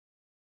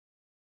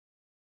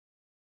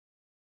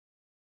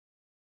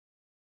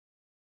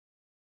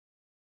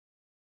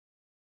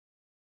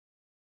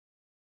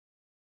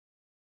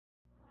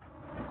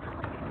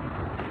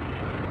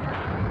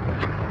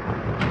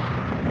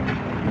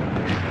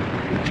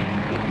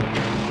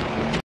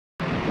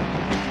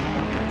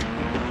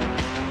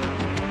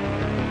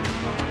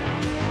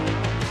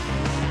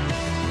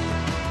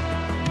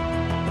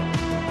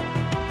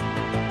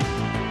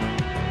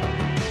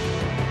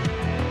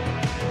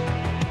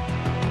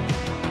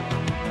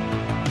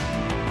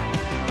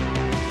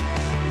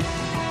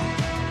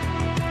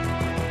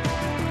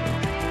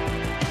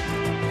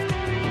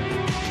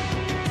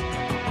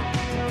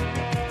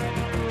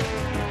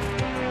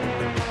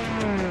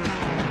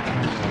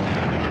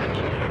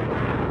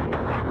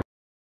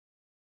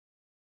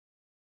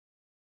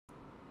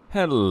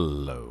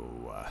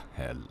Hello,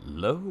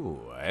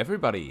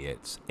 everybody.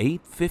 It's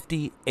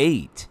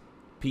 8:58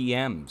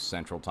 p.m.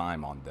 Central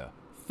Time on the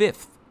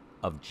 5th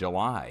of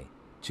July,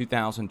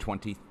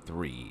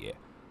 2023.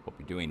 Hope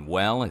you're doing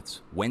well.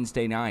 It's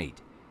Wednesday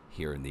night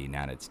here in the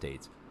United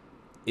States.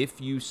 If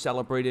you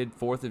celebrated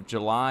 4th of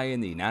July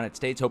in the United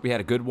States, hope you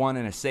had a good one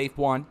and a safe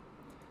one.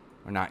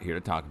 We're not here to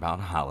talk about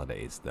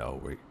holidays,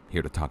 though. We're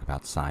here to talk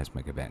about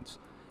seismic events.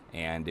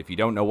 And if you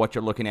don't know what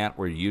you're looking at,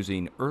 we're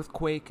using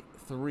Earthquake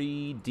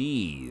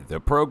 3D. The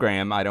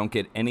program, I don't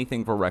get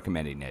anything for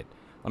recommending it.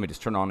 Let me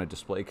just turn on a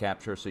display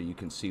capture so you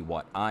can see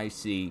what I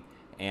see.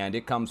 And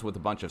it comes with a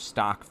bunch of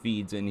stock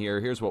feeds in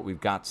here. Here's what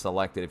we've got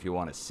selected if you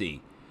want to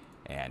see.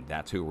 And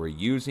that's who we're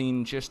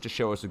using just to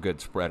show us a good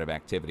spread of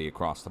activity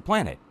across the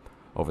planet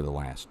over the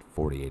last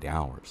 48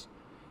 hours.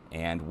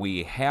 And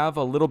we have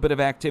a little bit of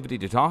activity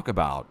to talk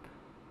about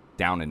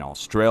down in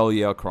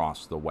Australia,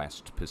 across the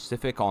West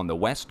Pacific, on the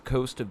west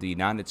coast of the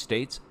United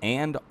States,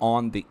 and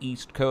on the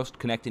east coast,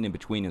 connecting in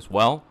between as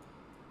well.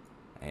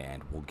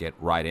 And we'll get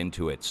right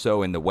into it.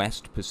 So in the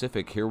West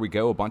Pacific, here we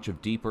go, a bunch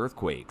of deep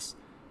earthquakes.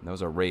 And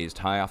those are raised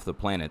high off the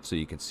planet so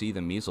you can see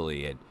them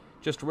easily. And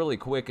just really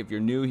quick, if you're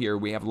new here,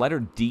 we have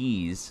letter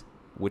Ds,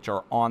 which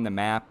are on the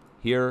map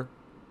here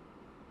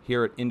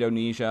at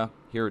Indonesia,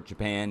 here at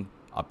Japan,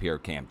 up here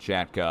at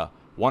Kamchatka,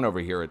 one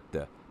over here at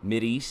the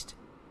Mideast,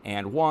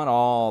 and one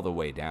all the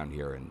way down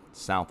here in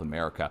South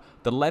America.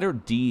 The letter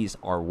Ds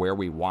are where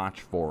we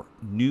watch for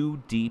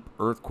new deep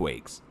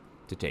earthquakes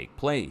to take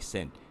place.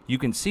 And you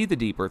can see the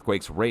deep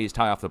earthquakes raised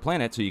high off the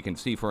planet, so you can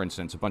see, for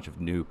instance, a bunch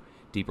of new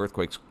deep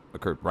earthquakes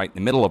occurred right in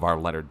the middle of our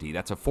letter D.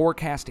 That's a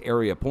forecast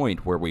area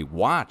point where we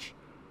watch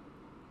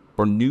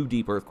for new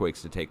deep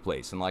earthquakes to take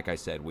place. And like I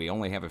said, we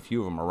only have a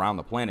few of them around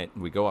the planet,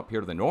 and we go up here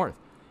to the north,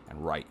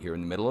 and right here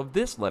in the middle of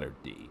this letter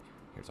D,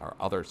 here's our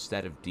other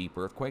set of deep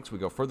earthquakes. We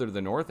go further to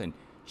the north, and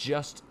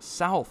just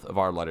south of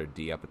our letter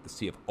D, up at the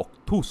Sea of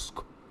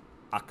Okhotsk,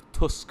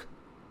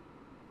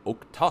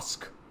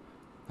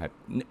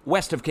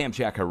 west of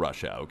Kamchatka,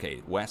 Russia.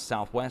 Okay,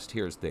 west-southwest,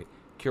 here's the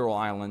Kuril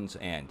Islands,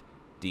 and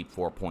deep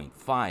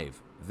 4.5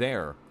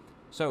 there.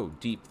 So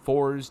deep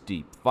 4s,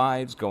 deep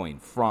 5s, going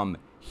from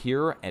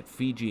here at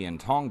Fiji and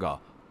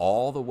Tonga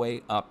all the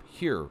way up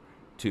here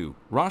to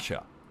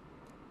Russia.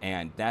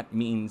 And that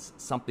means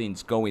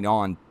something's going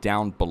on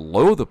down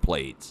below the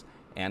plates.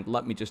 And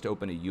let me just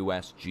open a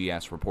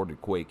USGS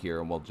reported quake here,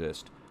 and we'll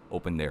just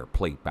open their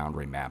plate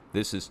boundary map.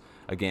 This is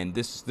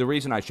the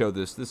reason I show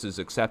this. This is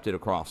accepted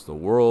across the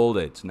world.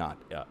 It's not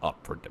up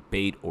for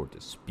debate or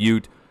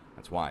dispute.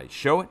 That's why I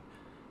show it.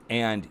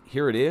 And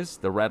here it is,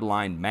 the red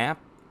line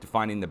map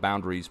defining the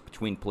boundaries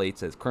between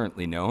plates as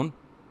currently known.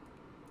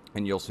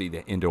 And you'll see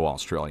the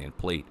Indo-Australian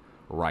plate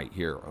right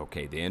here.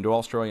 Okay, the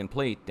Indo-Australian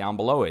plate down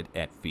below it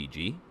at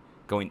Fiji,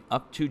 going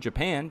up to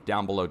Japan,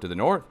 down below to the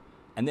north,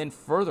 and then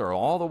further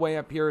all the way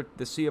up here at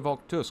the Sea of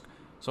Okhotsk.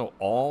 So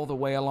all the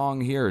way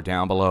along here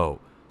down below,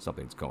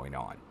 something's going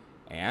on.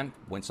 And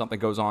when something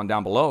goes on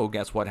down below,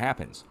 guess what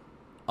happens?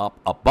 Up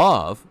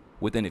above,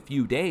 within a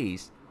few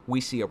days, we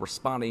see a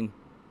responding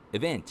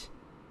event,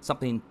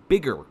 something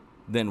bigger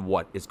than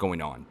what is going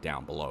on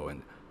down below.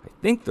 And I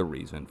think the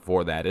reason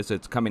for that is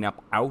it's coming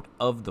up out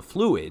of the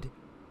fluid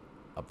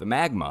of the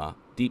magma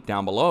deep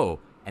down below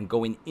and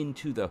going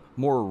into the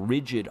more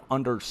rigid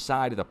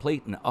underside of the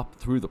plate and up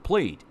through the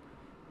plate.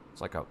 It's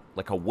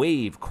like a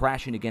wave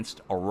crashing against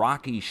a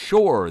rocky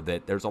shore.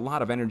 That there's a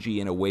lot of energy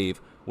in a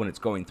wave when it's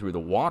going through the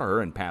water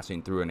and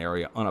passing through an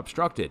area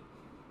unobstructed.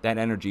 That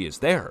energy is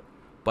there,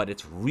 but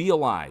it's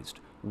realized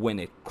when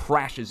it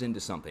crashes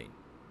into something.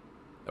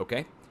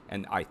 Okay?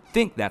 And I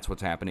think that's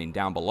what's happening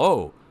down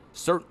below.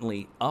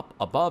 Certainly up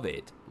above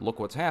it, look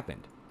what's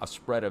happened. A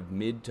spread of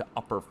mid to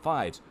upper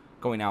 5s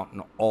going out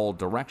in all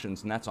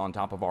directions, and that's on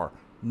top of our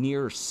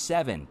near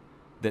 7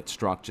 that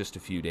struck just a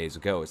few days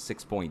ago. A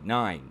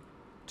 6.9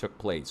 took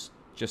place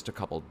just a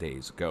couple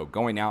days ago,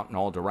 going out in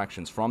all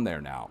directions from there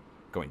now,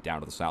 going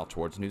down to the south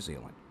towards New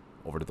Zealand,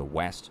 over to the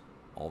west,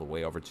 all the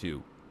way over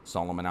to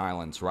Solomon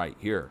Islands right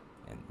here,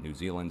 and New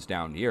Zealand's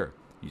down here.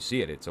 You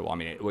see it.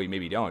 Well, you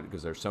maybe don't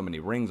because there's so many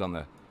rings on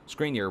the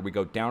screen here. We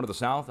go down to the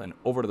south and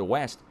over to the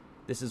west.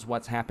 This is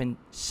what's happened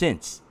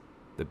since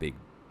the big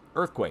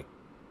earthquake.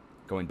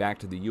 Going back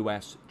to the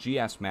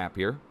USGS map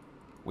here,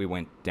 we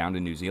went down to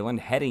New Zealand,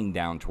 heading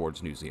down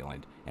towards New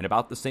Zealand, and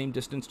about the same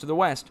distance to the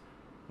west.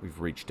 We've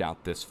reached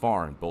out this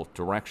far in both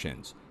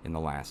directions in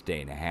the last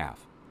day and a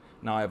half.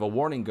 Now, I have a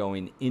warning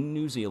going in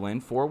New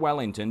Zealand for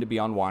Wellington to be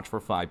on watch for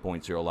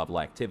 5.0 level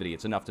activity.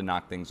 It's enough to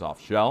knock things off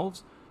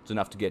shelves. It's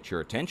enough to get your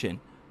attention.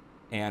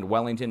 And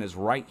Wellington is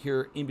right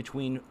here in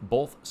between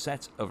both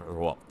sets of,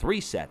 well,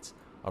 3 sets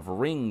of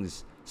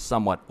rings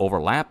somewhat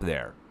overlap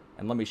there.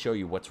 And let me show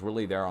you what's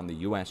really there on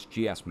the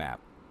USGS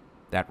map.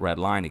 That red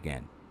line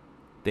again.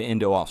 The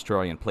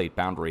Indo-Australian plate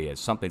boundary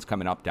is something's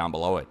coming up down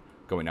below it,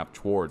 going up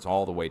towards,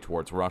 all the way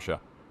towards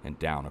Russia, and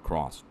down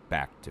across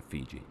back to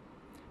Fiji.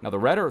 Now, the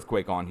red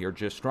earthquake on here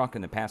just struck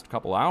in the past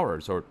couple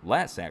hours, or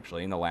less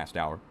actually, in the last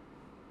hour,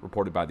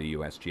 reported by the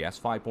USGS,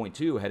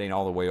 5.2, heading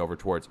all the way over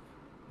towards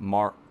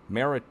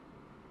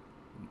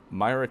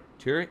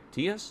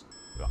Mauritius?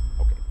 Oh,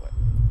 okay,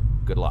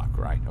 good luck,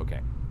 right?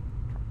 Okay,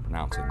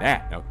 pronouncing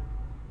that. Now,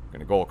 I'm going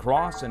to go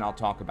across, and I'll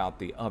talk about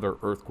the other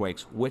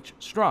earthquakes which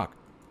struck.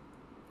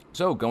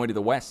 So, going to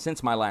the west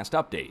since my last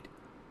update,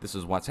 this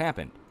is what's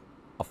happened.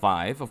 A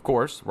 5, of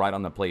course, right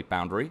on the plate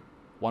boundary.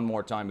 One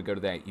more time we go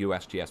to that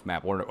USGS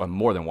map, or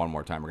more than one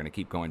more time. We're going to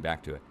keep going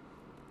back to it.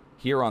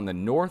 Here on the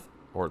north,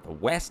 or the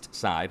west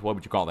side, what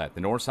would you call that?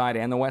 The north side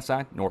and the west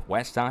side?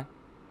 Northwest side?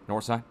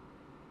 North side?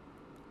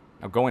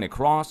 Now going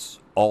across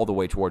all the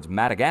way towards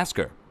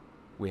Madagascar,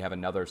 we have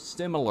another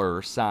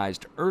similar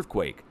sized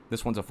earthquake.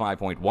 This one's a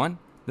 5.1.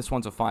 This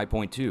one's a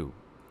 5.2.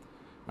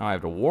 Now I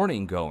have a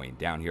warning going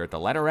down here at the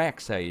letter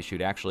X. I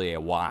issued actually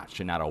a watch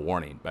and not a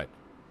warning, but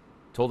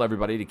told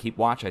everybody to keep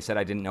watch. I said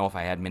I didn't know if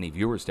I had many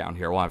viewers down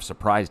here. Well, I was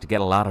surprised to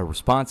get a lot of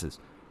responses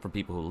from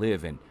people who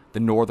live in the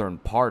northern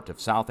part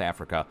of South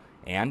Africa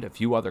and a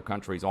few other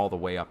countries all the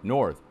way up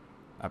north.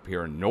 Up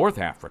here in North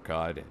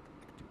Africa,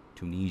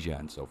 Tunisia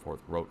and so forth,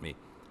 wrote me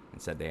and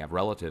said they have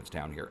relatives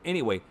down here.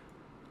 Anyway,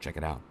 check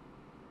it out.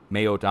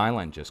 Mayotte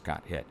Island just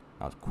got hit.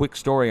 Now, a quick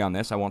story on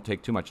this. I won't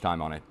take too much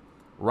time on it.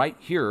 Right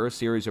here, a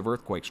series of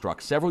earthquakes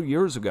struck several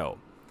years ago.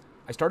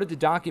 I started to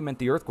document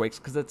the earthquakes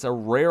because it's a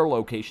rare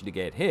location to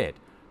get hit.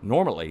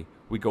 Normally,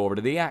 we go over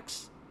to the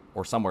X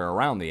or somewhere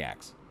around the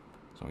X.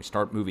 So when we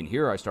start moving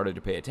here, I started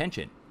to pay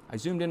attention. I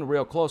zoomed in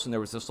real close, and there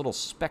was this little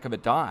speck of a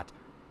dot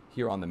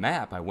here on the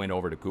map. I went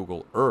over to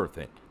Google Earth.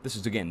 And this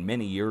is, again,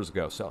 many years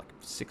ago, so like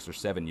 6 or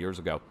 7 years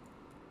ago.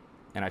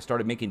 And I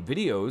started making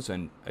videos,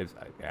 and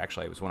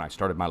actually it was when I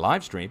started my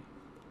live stream.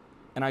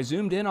 And I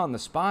zoomed in on the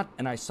spot,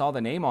 and I saw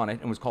the name on it,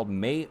 and it was called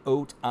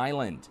Mayotte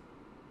Island.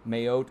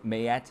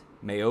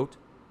 Mayotte.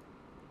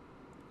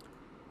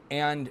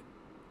 And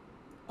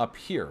up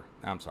here,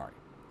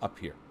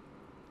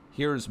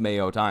 here's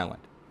Mayotte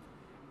Island.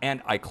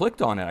 And I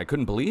clicked on it. I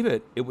couldn't believe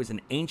it. It was an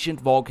ancient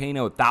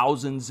volcano,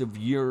 thousands of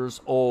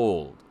years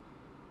old.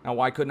 Now,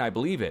 why couldn't I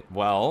believe it?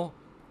 Well,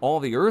 all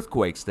the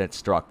earthquakes that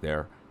struck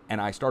there, and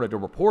I started to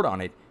report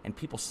on it, and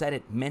people said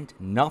it meant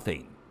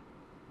nothing.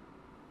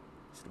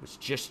 They said it was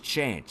just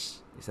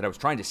chance. They said I was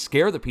trying to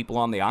scare the people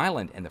on the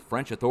island, and the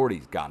French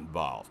authorities got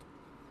involved.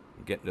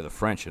 We'll get into the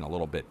French in a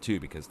little bit, too,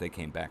 because they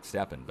came back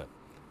stepping. But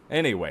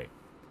anyway,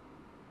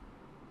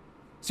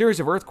 series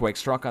of earthquakes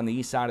struck on the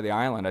east side of the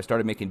island. I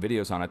started making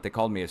videos on it. They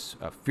called me a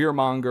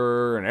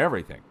fearmonger and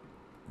everything.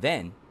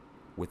 Then,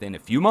 within a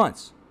few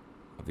months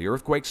of the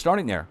earthquake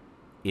starting there,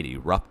 it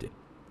erupted.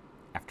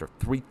 After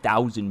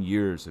 3,000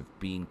 years of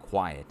being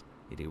quiet,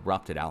 it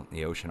erupted out in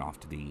the ocean off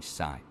to the east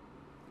side.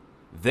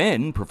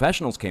 Then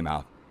professionals came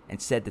out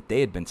and said that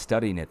they had been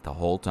studying it the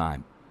whole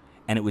time,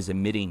 and it was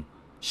emitting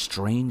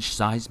strange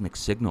seismic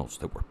signals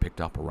that were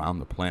picked up around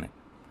the planet.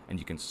 And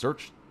you can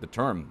search the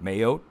term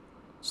Mayotte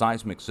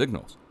seismic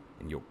signals,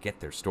 and you'll get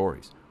their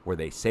stories where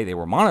they say they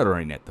were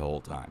monitoring it the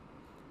whole time.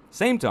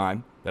 Same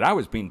time that I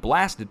was being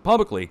blasted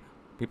publicly,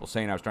 people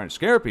saying I was trying to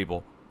scare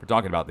people for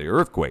talking about the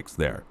earthquakes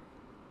there.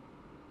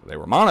 They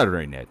were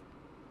monitoring it.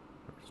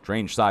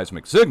 Strange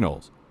seismic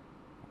signals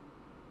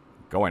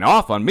going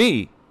off on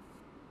me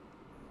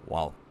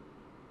while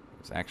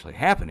it was actually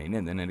happening,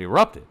 and then it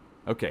erupted.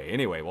 Okay,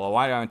 anyway, well,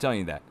 why am I telling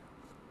you that?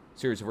 A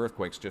series of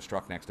earthquakes just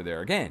struck next to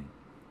there again.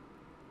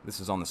 This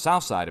is on the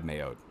south side of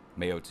Mayotte.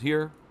 Mayotte's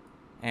here,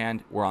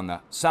 and we're on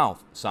the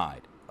south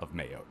side of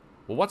Mayotte.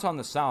 Well, what's on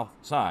the south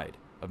side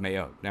of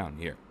Mayotte? Down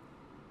here.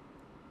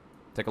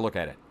 Take a look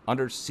at it.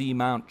 Undersea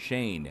mount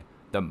chain,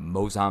 the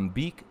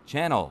Mozambique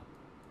Channel.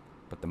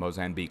 But the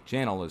Mozambique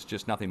Channel is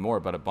just nothing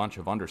more but a bunch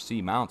of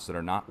undersea mounts that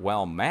are not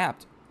well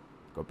mapped.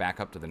 Go back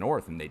up to the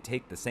north, and they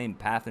take the same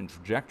path and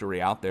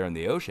trajectory out there in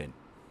the ocean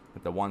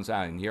that the ones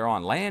out in here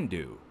on land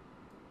do.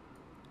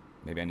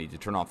 Maybe I need to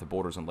turn off the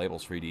borders and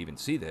labels for you to even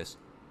see this.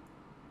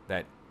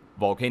 That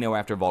volcano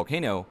after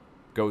volcano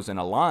goes in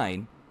a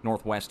line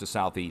northwest to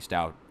southeast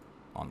out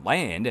on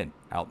land and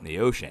out in the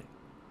ocean.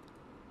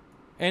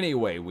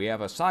 Anyway, we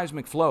have a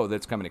seismic flow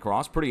that's coming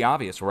across. Pretty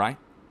obvious, right?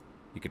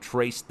 You could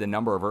trace the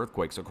number of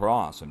earthquakes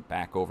across and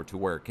back over to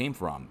where it came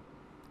from,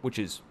 which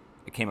is,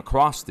 it came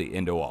across the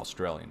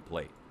Indo-Australian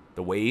plate.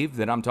 The wave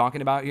that I'm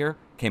talking about here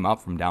came up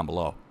from down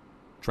below,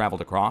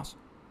 traveled across,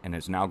 and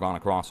has now gone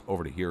across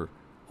over to here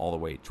all the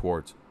way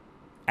towards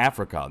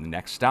Africa. The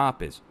next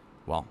stop is,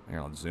 well,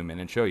 here, let's zoom in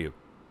and show you.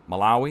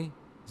 Malawi,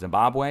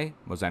 Zimbabwe,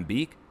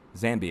 Mozambique,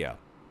 Zambia,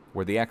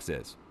 where the X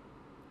is.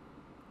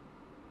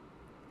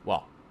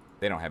 Well,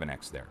 they don't have an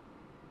X there.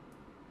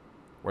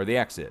 Where the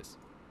X is.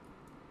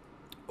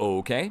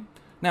 Okay.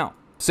 Now,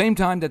 same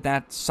time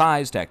that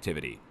sized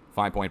activity,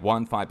 5.1,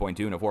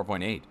 5.2, and a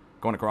 4.8,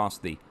 going across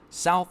the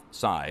south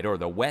side, or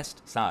the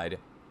west side,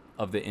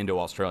 of the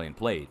Indo-Australian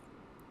plate.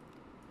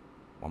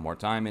 One more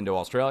time,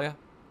 Indo-Australia,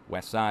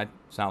 west side,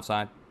 south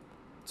side.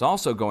 It's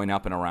also going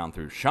up and around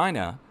through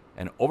China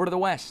and over to the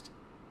west,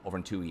 over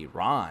into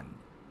Iran.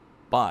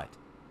 But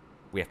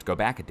we have to go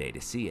back a day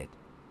to see it.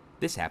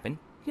 This happened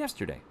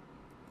yesterday.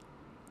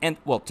 And,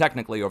 well,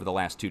 technically over the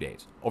last 2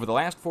 days. Over the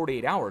last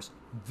 48 hours,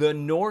 the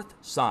north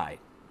side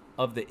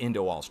of the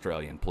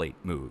Indo-Australian plate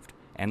moved.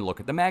 And look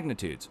at the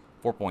magnitudes.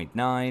 4.9,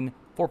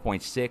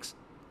 4.6.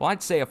 Well,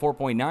 I'd say a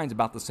 4.9 is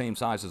about the same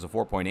size as a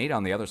 4.8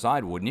 on the other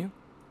side, wouldn't you?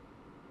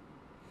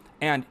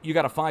 And you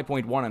got a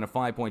 5.1 and a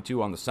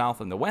 5.2 on the south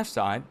and the west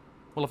side.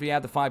 Well, if you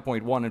add the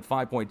 5.1 and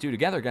 5.2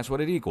 together, guess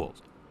what it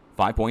equals?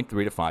 5.3 to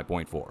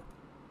 5.4.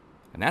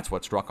 And that's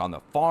what struck on the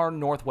far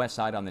northwest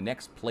side on the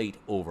next plate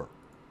over.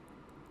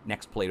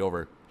 Next plate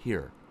over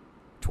here,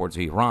 towards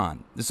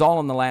Iran. This is all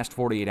in the last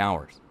 48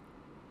 hours.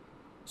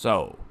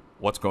 So,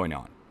 what's going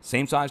on?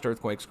 Same-sized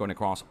earthquakes going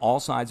across all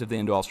sides of the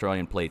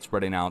Indo-Australian plate,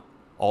 spreading out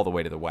all the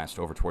way to the west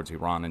over towards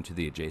Iran and to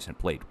the adjacent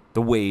plate.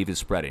 The wave is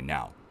spreading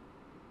now.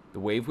 The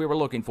wave we were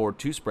looking for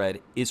to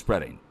spread is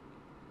spreading.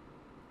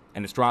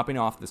 And it's dropping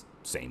off the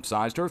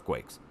same-sized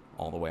earthquakes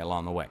all the way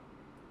along the way.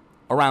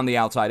 Around the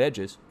outside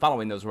edges,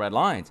 following those red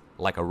lines,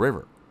 like a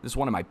river. This is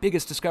one of my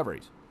biggest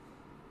discoveries,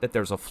 that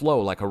there's a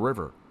flow like a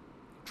river.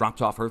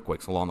 Drops off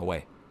earthquakes along the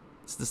way.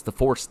 It's this the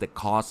force that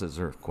causes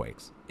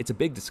earthquakes. It's a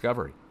big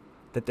discovery,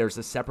 that there's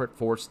a separate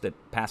force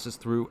that passes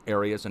through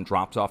areas and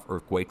drops off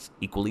earthquakes,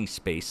 equally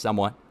spaced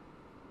somewhat.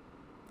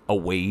 A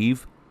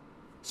wave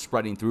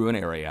spreading through an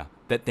area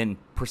that then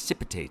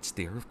precipitates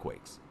the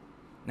earthquakes.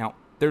 Now,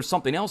 there's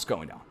something else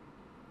going on.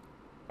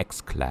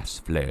 X-class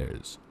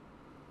flares.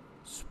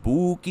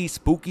 Spooky,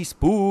 spooky,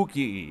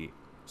 spooky.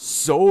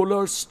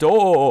 Solar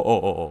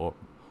storm.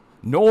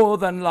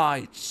 Northern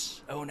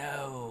lights. Oh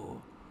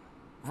no.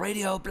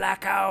 Radio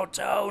blackout.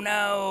 Oh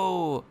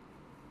no.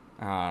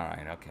 All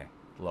right, okay.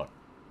 Look.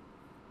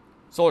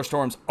 Solar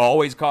storms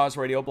always cause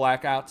radio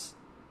blackouts.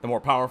 The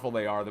more powerful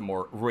they are, the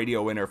more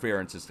radio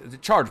interference is. The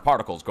charged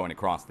particles going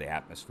across the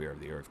atmosphere of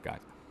the Earth, guys.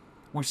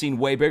 We've seen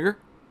way bigger.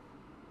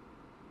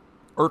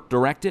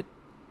 Earth-directed.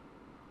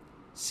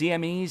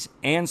 CMEs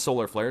and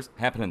solar flares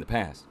happen in the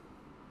past.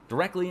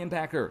 Directly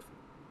impact Earth.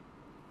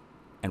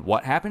 And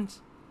what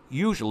happens?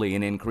 Usually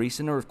an increase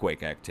in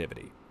earthquake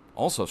activity.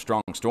 Also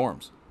strong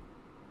storms.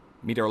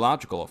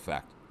 Meteorological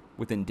effect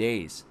within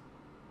days.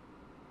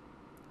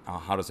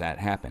 How does that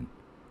happen?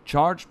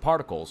 Charged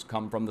particles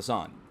come from the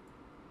sun.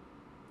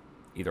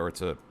 Either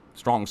it's a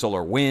strong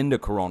solar wind, a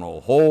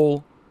coronal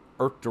hole,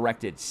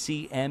 Earth-directed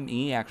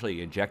CME,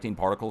 actually ejecting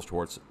particles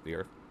towards the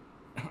Earth.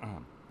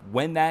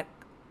 When that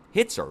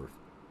hits Earth,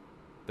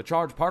 the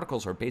charged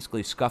particles are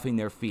basically scuffing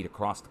their feet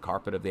across the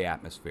carpet of the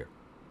atmosphere.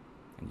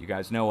 And you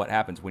guys know what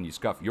happens when you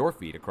scuff your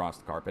feet across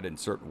the carpet in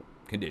certain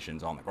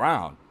conditions on the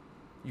ground.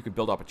 You could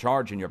build up a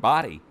charge in your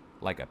body,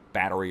 like a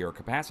battery or a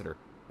capacitor,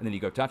 and then you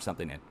go touch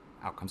something and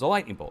out comes a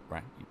lightning bolt,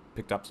 right? You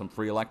picked up some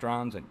free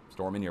electrons and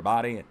store them in your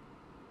body and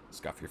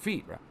scuff your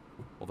feet, right?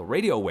 Well, the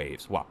radio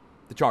waves,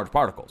 the charged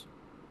particles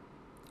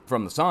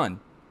from the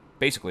sun,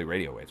 basically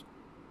radio waves,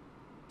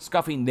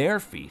 scuffing their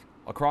feet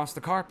across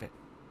the carpet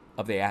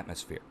of the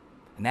atmosphere.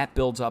 And that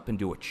builds up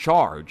into a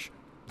charge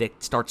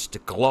that starts to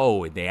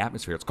glow in the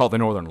atmosphere. It's called the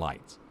Northern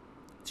Lights.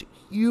 It's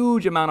a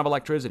huge amount of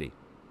electricity.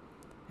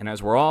 And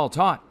as we're all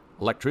taught,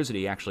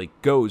 electricity actually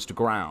goes to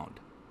ground,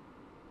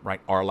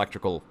 right? Our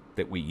electrical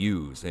that we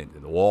use in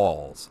the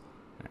walls,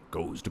 it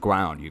goes to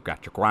ground. You've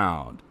got your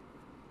ground.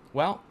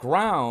 Well,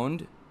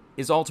 ground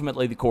is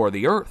ultimately the core of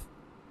the Earth.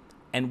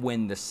 And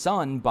when the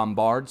sun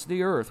bombards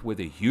the Earth with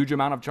a huge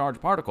amount of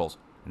charged particles,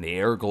 and the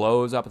air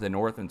glows up at the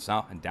north and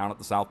south and down at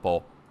the South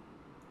Pole,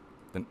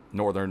 the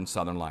northern and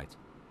southern lights,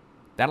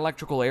 that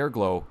electrical air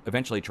glow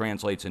eventually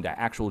translates into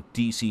actual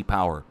DC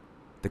power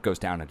that goes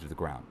down into the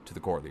ground, to the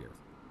core of the Earth.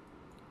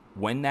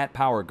 When that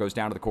power goes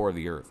down to the core of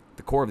the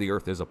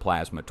Earth is a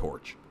plasma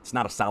torch. It's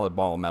not a solid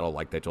ball of metal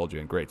like they told you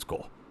in grade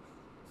school.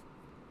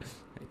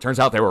 It turns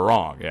out they were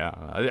wrong, yeah.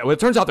 Well, it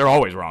turns out they're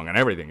always wrong on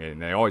everything,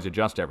 and they always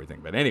adjust everything.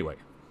 But anyway,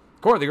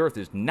 the core of the Earth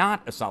is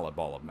not a solid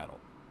ball of metal.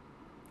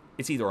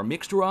 It's either a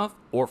mixture of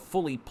or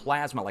fully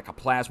plasma, like a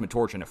plasma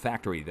torch in a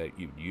factory that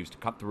you use to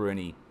cut through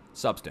any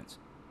substance.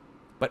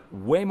 But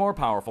way more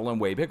powerful and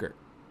way bigger.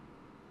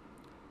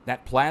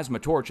 That plasma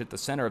torch at the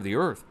center of the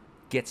Earth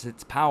gets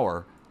its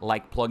power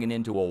like plugging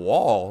into a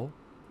wall,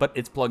 but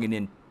it's plugging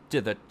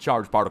into the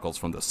charged particles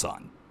from the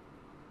sun.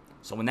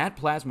 So when that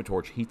plasma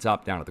torch heats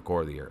up down at the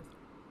core of the Earth,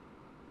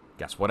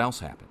 guess what else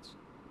happens?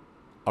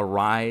 A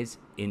rise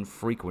in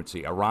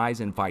frequency, a rise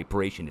in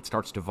vibration. It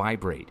starts to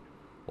vibrate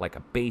like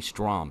a bass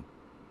drum.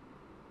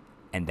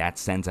 And that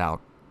sends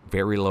out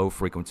very low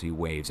frequency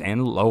waves,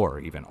 and lower,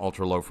 even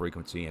ultra low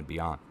frequency and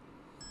beyond.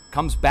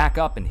 Comes back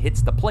up and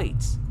hits the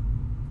plates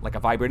like a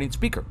vibrating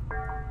speaker.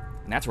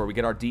 And that's where we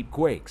get our deep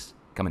quakes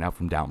coming out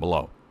from down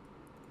below.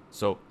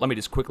 So let me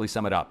just quickly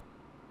sum it up.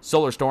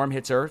 Solar storm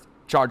hits Earth,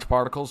 charged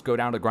particles go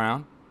down to the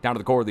ground, down to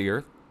the core of the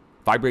Earth,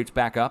 vibrates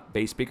back up,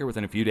 bass speaker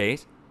within a few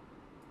days,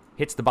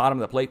 hits the bottom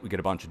of the plate, we get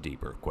a bunch of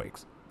deep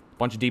earthquakes. A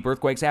bunch of deep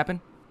earthquakes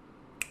happen,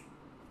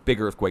 big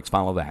earthquakes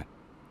follow that.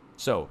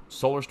 So,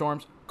 solar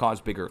storms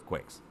cause big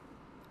earthquakes.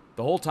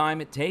 The whole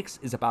time it takes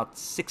is about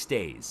 6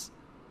 days.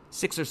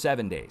 6 or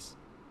 7 days.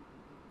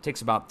 It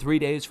takes about 3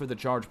 days for the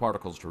charged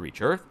particles to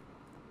reach Earth.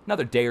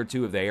 Another day or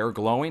two of the air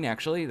glowing,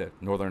 actually, the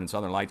northern and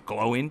southern lights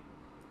glowing.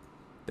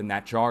 Then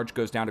that charge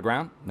goes down to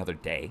ground, another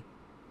day.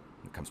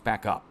 And it comes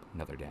back up,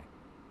 another day.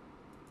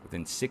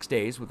 Within 6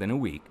 days, within a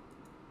week,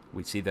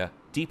 We see the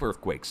deep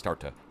earthquakes start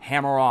to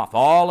hammer off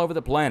all over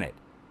the planet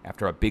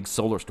after a big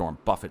solar storm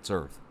buffets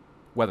Earth,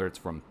 whether it's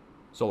from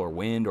solar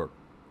wind or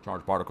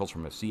charged particles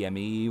from a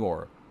CME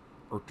or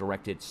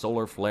Earth-directed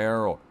solar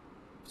flare, or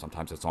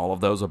sometimes it's all of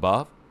those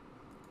above.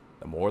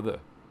 The more the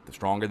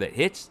stronger that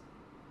hits,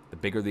 the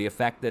bigger the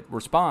effect that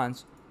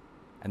responds.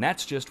 And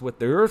that's just with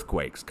the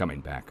earthquakes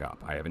coming back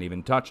up. I haven't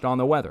even touched on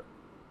the weather.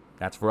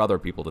 That's for other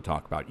people to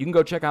talk about. You can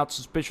go check out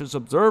Suspicious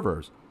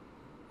Observers,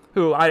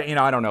 who,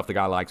 I don't know if the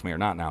guy likes me or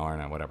not now, or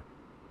not, whatever.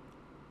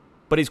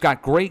 But he's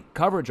got great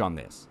coverage on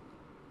this,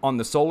 on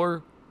the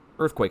solar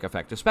earthquake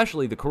effect,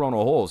 especially the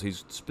coronal holes.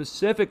 He's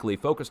specifically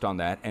focused on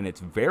that, and it's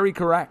very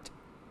correct.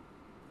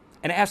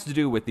 And it has to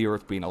do with the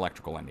Earth being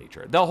electrical in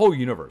nature. The whole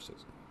universe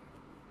is.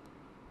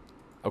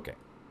 Okay.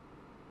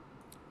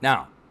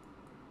 Now,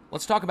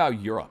 let's talk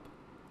about Europe.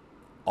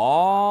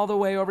 All the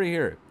way over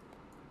here.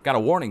 Got a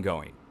warning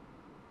going.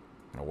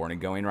 Got a warning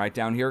going right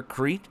down here.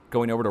 Crete,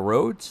 going over to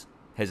Rhodes,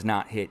 has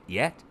not hit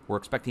yet. We're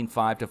expecting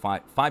 5.5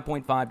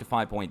 to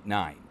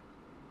 5.9.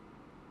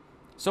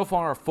 So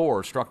far,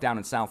 4 struck down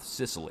in South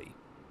Sicily.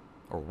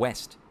 Or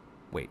West.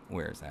 Wait,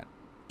 where is that?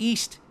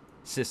 East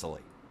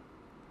Sicily.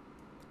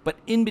 But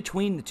in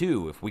between the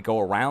two, if we go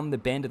around the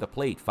bend of the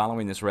plate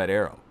following this red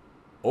arrow,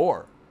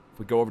 or if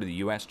we go over to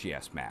the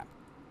USGS map,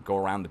 go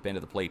around the bend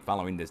of the plate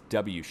following this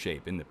W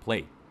shape in the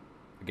plate.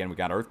 Again, we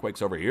got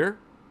earthquakes over here.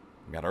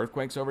 We got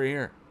earthquakes over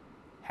here.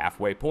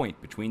 Halfway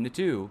point between the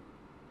two.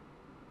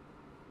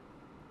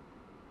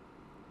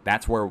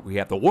 That's where we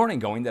have the warning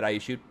going that I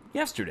issued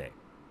yesterday.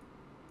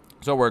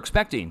 So we're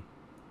expecting,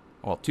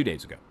 well, 2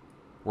 days ago,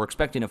 we're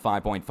expecting a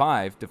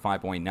 5.5 to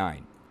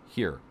 5.9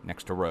 here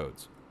next to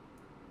Rhodes.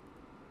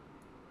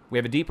 We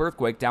have a deep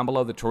earthquake down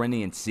below the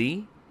Tyrrhenian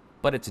Sea,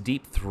 but it's a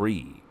deep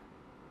 3.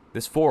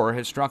 This 4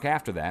 has struck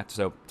after that,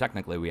 so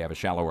technically we have a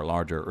shallower,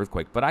 larger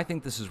earthquake. But I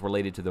think this is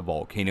related to the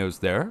volcanoes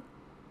there.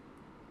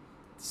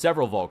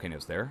 Several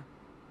volcanoes there.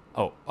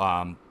 Oh,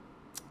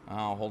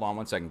 hold on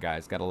one second,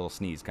 guys. Got a little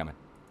sneeze coming.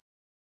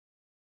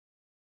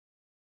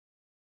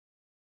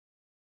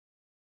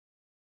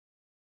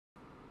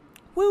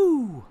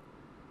 Woo!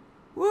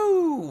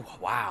 Woo!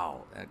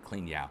 Wow, that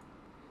cleaned you out.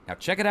 Now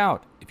check it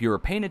out. If you were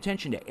paying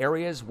attention to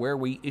areas where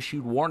we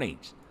issued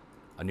warnings,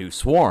 a new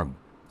swarm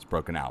is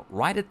broken out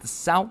right at the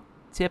south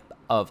tip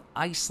of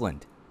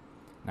Iceland.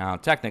 Now,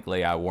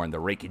 technically, I warned the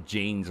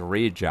Reykjanes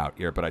Ridge out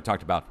here, but I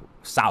talked about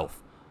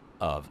south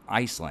of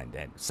Iceland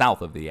and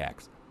south of the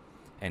X.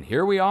 And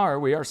here we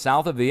are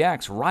south of the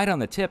X, right on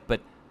the tip,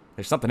 but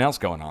there's something else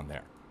going on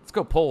there. Let's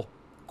go pull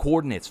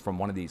coordinates from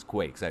one of these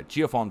quakes.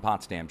 Geophone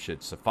Potsdam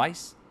should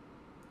suffice.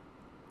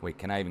 Wait,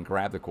 can I even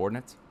grab the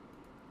coordinates?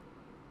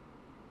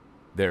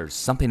 There's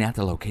something at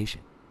the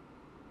location.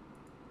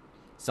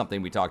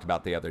 Something we talked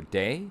about the other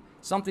day.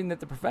 Something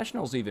that the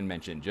professionals even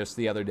mentioned just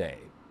the other day.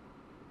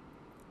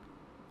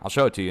 I'll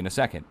show it to you in a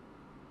second.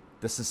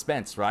 The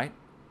suspense, right?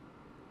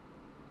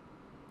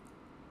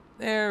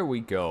 There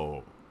we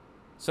go.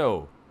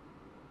 So,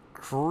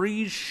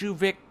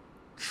 Krušovic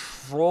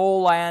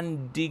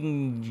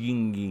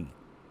Trollanding.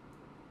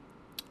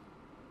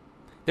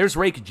 There's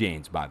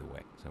Reykjanes, by the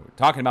way. So we're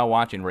talking about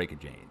watching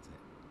Reykjanes.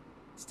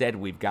 Instead,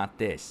 we've got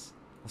this.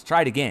 Let's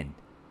try it again.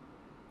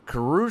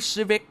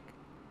 Krušovic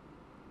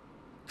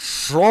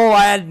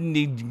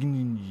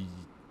Trollanding.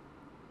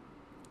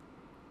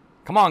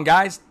 Come on,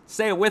 guys.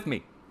 Say it with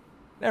me.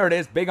 There it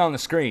is, big on the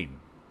screen.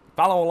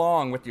 Follow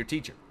along with your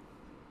teacher.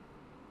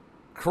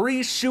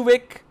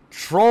 Krušovic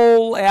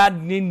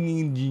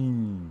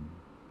Trollanding.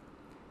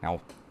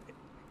 Now,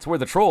 it's where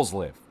the trolls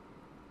live.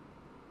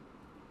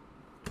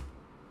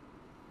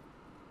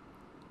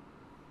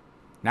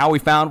 Now we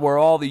found where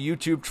all the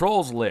YouTube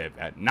trolls live.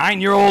 A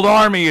 9-year-old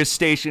army is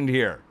stationed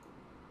here.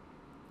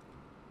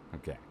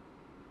 Okay.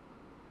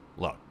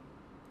 Look,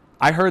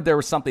 I heard there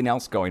was something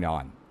else going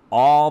on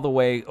all the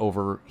way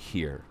over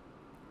here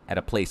at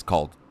a place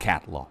called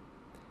Katla.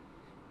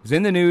 It was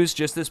in the news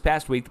just this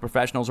past week. The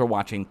professionals are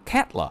watching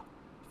Katla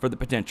for the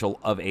potential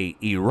of a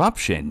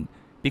eruption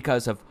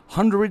because of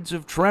hundreds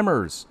of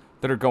tremors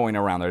that are going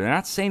around there. They're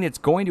not saying it's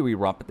going to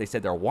erupt, but they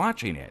said they're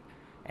watching it.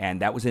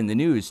 And that was in the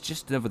news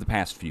just over the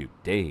past few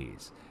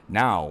days.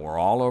 Now we're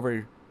all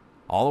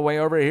the way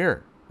over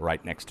here,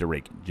 right next to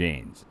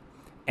Reykjanes.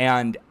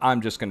 And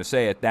I'm just going to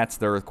say it, that's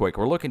the earthquake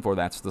we're looking for.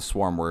 That's the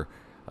swarm we're,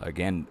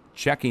 again,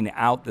 checking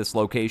out this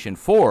location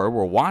for.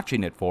 We're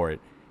watching it for it,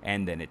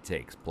 and then it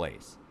takes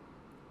place.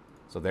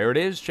 So there it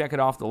is. Check it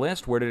off the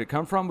list. Where did it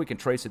come from? We can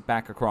trace it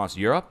back across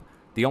Europe.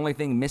 The only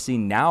thing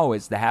missing now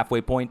is the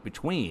halfway point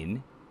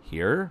between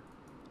here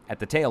at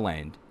the tail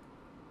end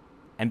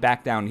and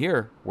back down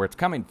here where it's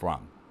coming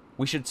from.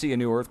 We should see a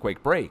new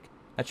earthquake break.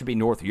 That should be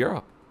North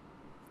Europe.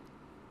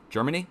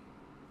 Germany?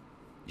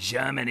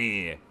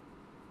 Germany.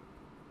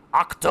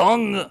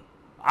 Achtung!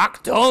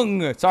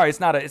 Achtung! Sorry,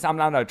 I'm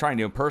not trying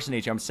to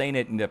impersonate you. I'm saying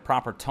it in the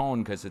proper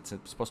tone because it's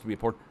supposed to be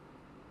important.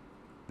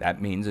 That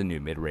means a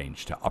new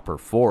mid-range to upper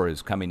 4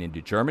 is coming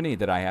into Germany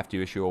that I have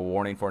to issue a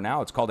warning for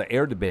now. It's called the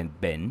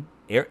Erdbeben.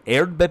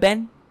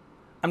 Erdbeben?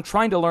 I'm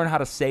trying to learn how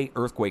to say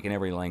earthquake in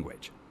every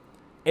language.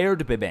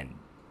 Erdbeben.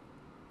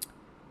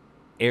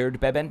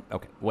 Erdbeben?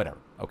 Okay, whatever.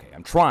 Okay,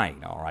 I'm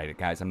trying. All right,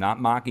 guys, I'm not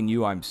mocking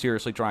you. I'm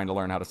seriously trying to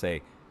learn how to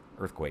say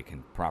earthquake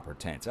in proper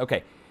tense.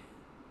 Okay,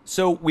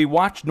 so we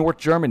watched North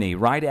Germany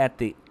right at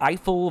the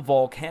Eifel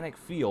volcanic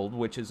field,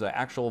 which is an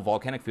actual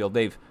volcanic field.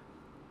 They've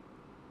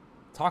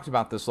talked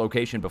about this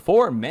location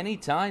before many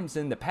times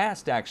in the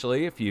past,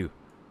 actually. If you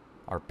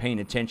are paying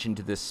attention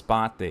to this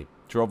spot, they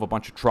drove a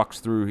bunch of trucks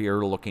through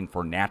here looking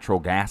for natural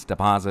gas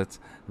deposits.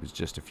 It was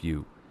just a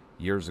few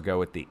years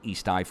ago at the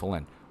East Eifel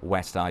and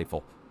West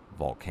Eifel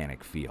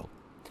volcanic field.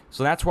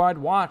 So that's where I'd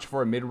watch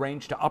for a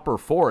mid-range to upper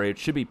 4. It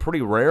should be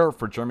pretty rare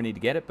for Germany to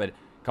get it, but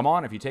come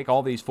on, if you take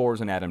all these 4s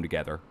and add them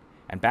together,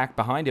 and back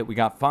behind it we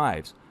got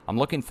 5s. I'm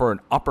looking for an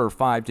upper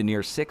 5 to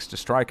near 6 to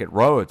strike at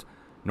Rhodes,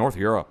 North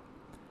Europe.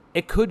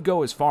 It could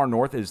go as far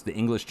north as the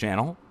English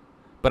Channel,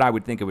 but I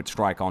would think it would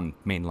strike on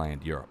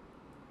mainland Europe.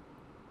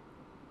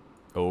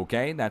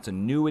 Okay, that's a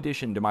new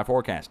addition to my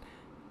forecast.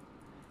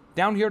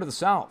 Down here to the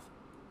south,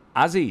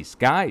 Aussies,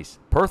 guys,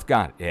 Perth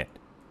got hit.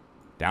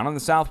 Down in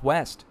the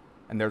southwest,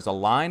 and there's a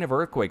line of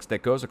earthquakes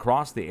that goes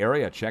across the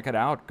area. Check it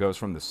out. It goes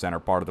from the center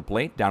part of the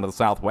plate down to the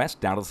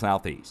southwest, down to the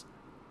southeast.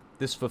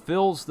 This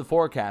fulfills the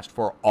forecast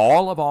for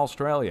all of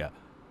Australia.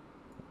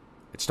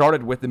 It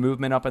started with the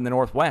movement up in the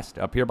northwest,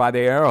 up here by the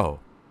Arrow,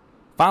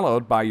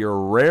 followed by your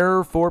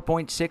rare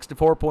 4.6 to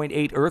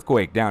 4.8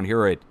 earthquake down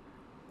here at,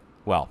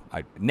 well,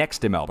 next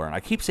to Melbourne.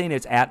 I keep saying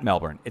it's at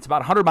Melbourne. It's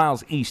about 100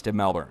 miles east of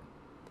Melbourne.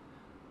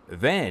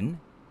 Then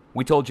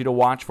we told you to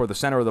watch for the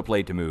center of the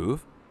plate to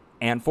move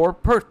and for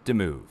Perth to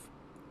move.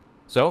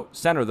 So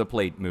center of the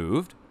plate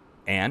moved,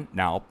 and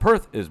now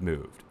Perth is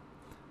moved.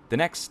 The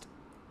next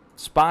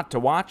spot to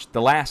watch,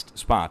 the last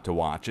spot to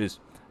watch, is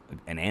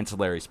an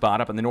ancillary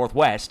spot up in the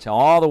northwest,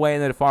 all the way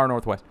in the far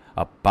northwest,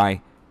 up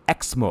by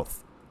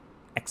Exmouth,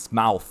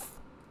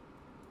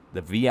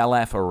 the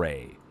VLF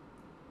array.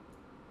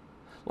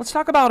 Let's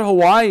talk about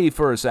Hawaii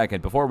for a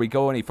second before we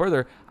go any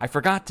further. I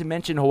forgot to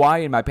mention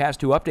Hawaii in my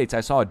past 2 updates.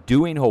 I saw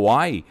Doing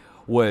Hawaii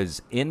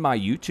was in my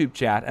YouTube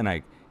chat, and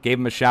I gave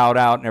him a shout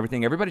out and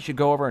everything. Everybody should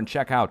go over and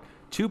check out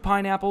 2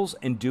 Pineapples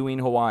and Doing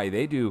Hawaii.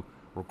 They do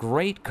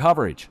great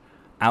coverage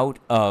out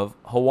of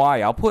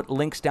Hawaii. I'll put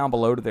links down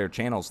below to their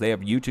channels. They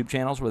have YouTube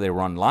channels where they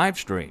run live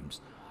streams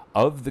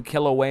of the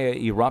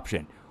Kilauea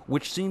eruption,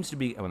 which seems to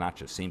be, well, not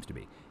just seems to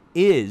be,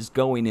 is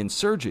going in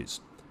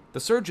surges. The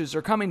surges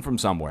are coming from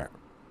somewhere.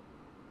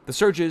 The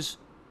surges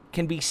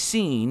can be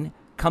seen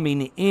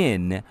coming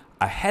in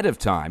ahead of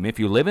time. If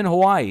you live in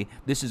Hawaii,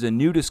 this is a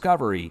new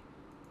discovery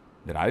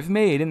that I've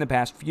made in the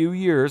past few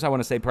years. I want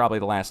to say probably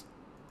the last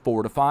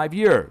 4 to 5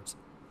 years.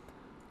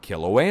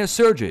 Kilauea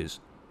surges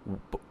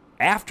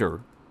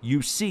after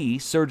you see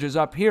surges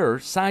up here,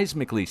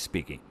 seismically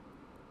speaking,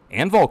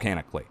 and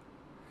volcanically.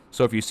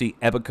 So if you see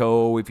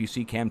Ebico, if you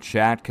see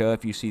Kamchatka,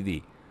 if you see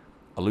the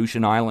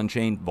Aleutian Island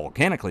chain,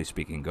 volcanically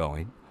speaking,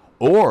 going,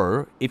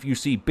 or if you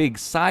see big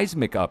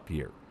seismic up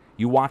here,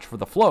 you watch for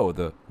the flow,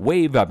 the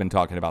wave I've been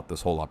talking about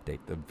this whole update,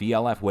 the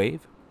VLF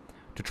wave,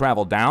 to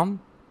travel down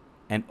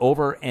and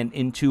over and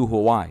into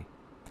Hawaii.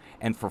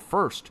 And for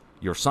first,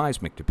 your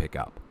seismic to pick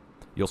up.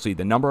 You'll see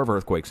the number of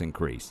earthquakes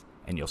increase,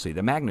 and you'll see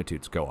the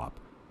magnitudes go up.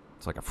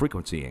 It's like a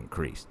frequency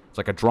increase. It's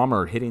like a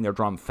drummer hitting their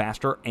drum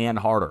faster and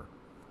harder.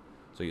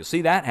 So you'll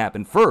see that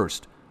happen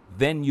first,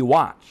 then you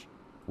watch.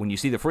 When you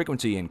see the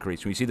frequency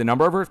increase, when you see the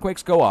number of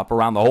earthquakes go up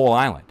around the whole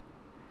island.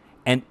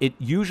 And it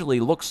usually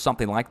looks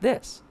something like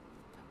this,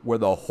 where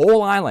the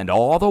whole island,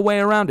 all the way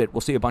around it,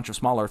 will see a bunch of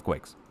small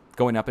earthquakes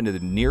going up into the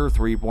near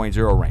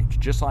 3.0 range,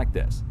 just like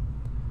this.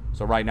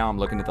 So right now I'm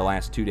looking at the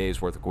last 2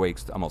 days worth of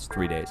quakes, almost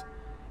 3 days.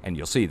 And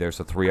you'll see there's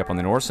a 3 up on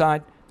the north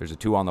side, there's a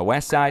 2 on the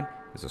west side,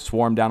 there's a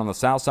swarm down on the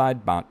south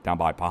side, down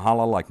by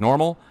Pahala like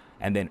normal,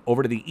 and then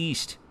over to the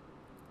east,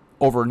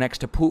 over next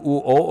to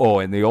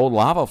Pu'u'o'o and the old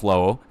lava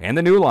flow and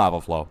the new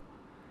lava flow.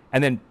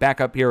 And then back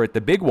up here at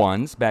the big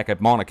ones, back at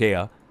Mauna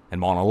Kea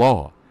and Mauna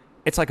Loa.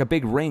 It's like a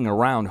big ring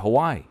around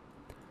Hawaii.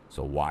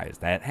 So why is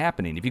that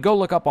happening? If you go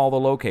look up all the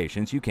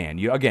locations, you can.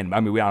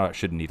 We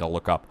shouldn't need to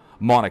look up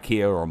Mauna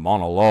Kea or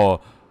Mauna Loa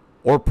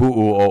or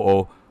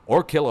Pu'u'o'o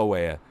or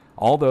Kilauea.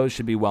 All those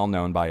should be well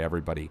known by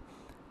everybody.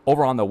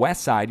 Over on the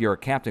west side, you're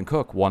at Captain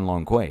Cook, one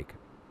lone quake.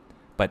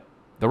 But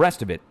the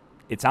rest of it,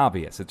 it's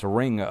obvious. It's a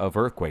ring of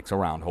earthquakes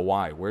around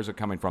Hawaii. Where's it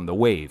coming from? The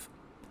wave.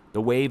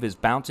 The wave is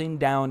bouncing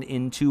down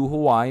into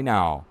Hawaii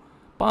now.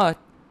 But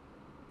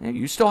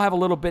you still have a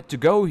little bit to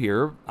go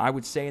here, I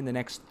would say in the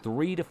next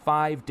 3 to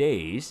 5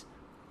 days.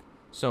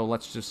 So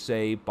let's just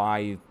say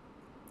by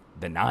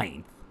the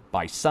 9th,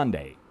 by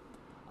Sunday,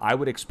 I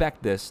would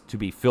expect this to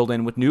be filled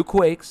in with new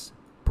quakes,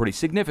 pretty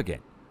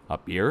significant,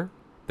 up here,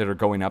 that are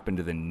going up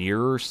into the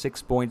nearer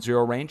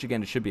 6.0 range.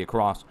 Again, it should be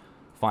across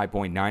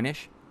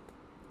 5.9-ish.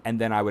 And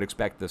then I would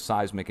expect the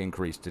seismic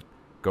increase to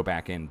go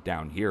back in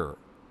down here,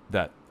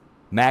 the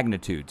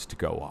magnitudes to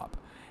go up.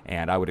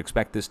 And I would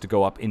expect this to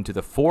go up into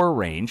the 4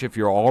 range if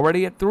you're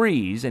already at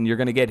 3s and you're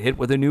going to get hit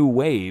with a new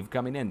wave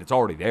coming in. It's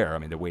already there. I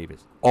mean, the wave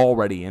is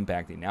already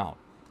impacting now.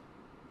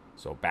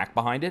 So back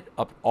behind it,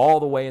 up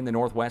all the way in the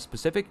Northwest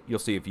Pacific, you'll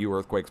see a few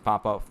earthquakes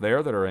pop up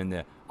there that are in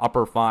the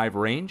upper 5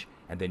 range,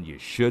 and then you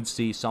should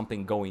see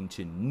something going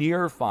to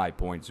near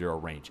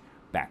 5.0 range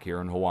back here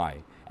in Hawaii.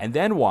 And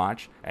then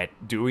watch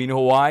at Doing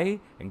Hawaii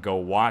and go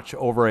watch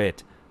over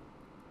at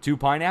 2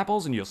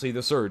 Pineapples, and you'll see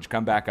the surge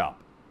come back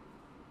up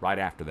right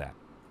after that.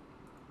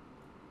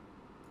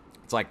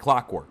 It's like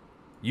clockwork,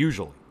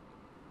 usually.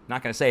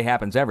 Not going to say it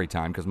happens every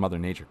time, because Mother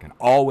Nature can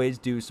always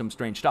do some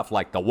strange stuff,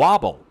 like the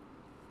wobble.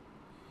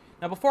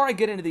 Now, before I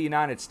get into the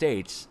United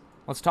States,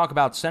 let's talk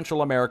about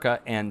Central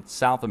America and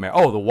South America.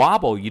 Oh, the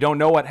wobble. You don't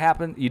know what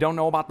happened? You don't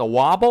know about the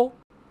wobble?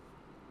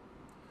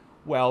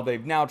 Well,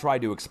 they've now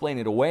tried to explain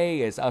it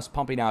away as us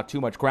pumping out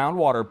too much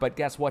groundwater, but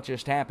guess what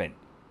just happened?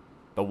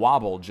 The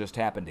wobble just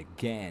happened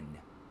again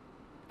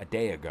a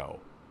day ago.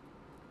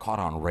 Caught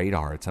on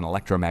radar. It's an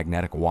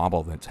electromagnetic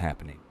wobble that's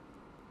happening.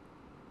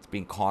 It's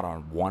being caught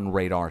on one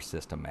radar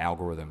system,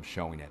 algorithm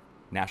showing it.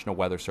 National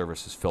Weather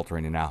Service is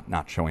filtering it out,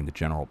 not showing the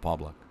general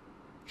public.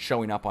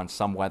 Showing up on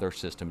some weather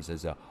systems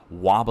as a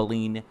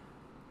wobbling,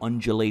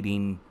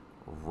 undulating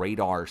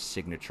radar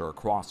signature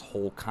across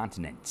whole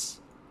continents,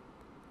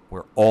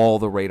 where all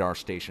the radar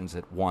stations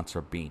at once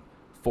are being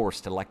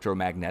forced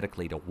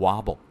electromagnetically to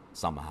wobble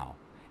somehow.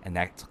 And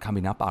that's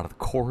coming up out of the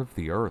core of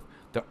the Earth.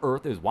 The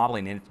Earth is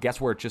wobbling, and guess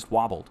where it just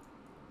wobbled?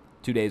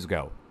 2 days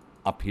ago,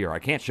 up here. I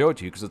can't show it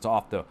to you because it's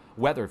off the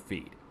weather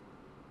feed.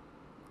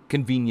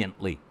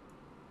 Conveniently.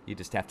 You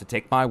just have to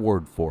take my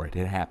word for it.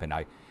 It happened.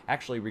 I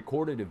actually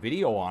recorded a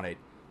video on it,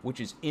 which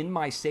is in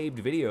my saved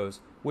videos,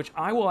 which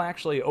I will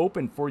actually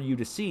open for you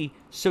to see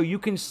so you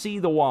can see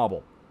the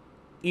wobble,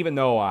 even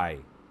though I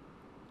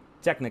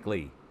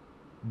technically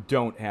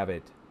don't have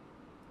it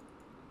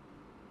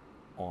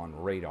on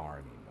radar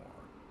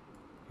anymore.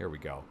 Here we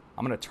go.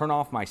 I'm going to turn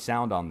off my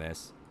sound on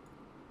this,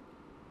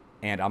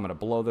 and I'm going to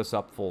blow this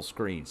up full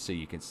screen so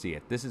you can see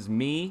it. This is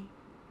me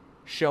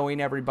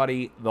showing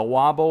everybody the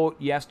wobble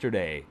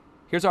yesterday.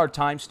 Here's our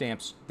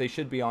timestamps. They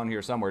should be on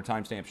here somewhere.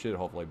 Timestamps should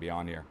hopefully be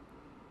on here.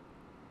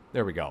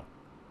 There we go.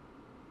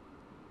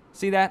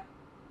 See that?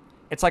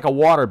 It's like a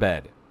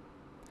waterbed.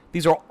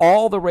 These are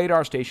all the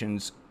radar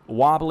stations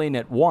wobbling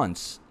at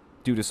once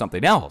due to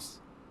something else.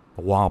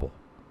 The wobble.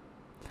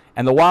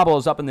 And the wobble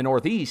is up in the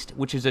northeast,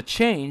 which is a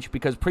change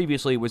because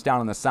previously it was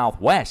down in the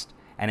southwest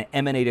and it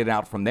emanated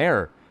out from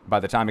there. By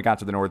the time it got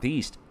to the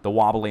northeast, the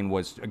wobbling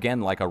was,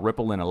 again, like a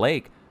ripple in a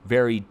lake,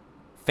 very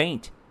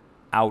faint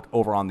out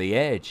over on the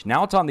edge.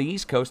 Now it's on the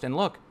east coast, and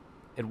look,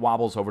 it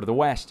wobbles over to the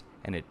west,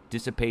 and it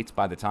dissipates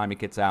by the time it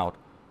gets out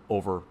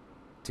over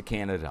to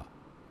Canada.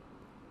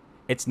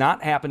 It's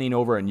not happening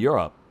over in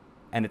Europe,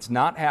 and it's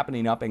not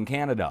happening up in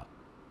Canada.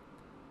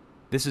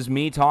 This is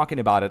me talking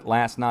about it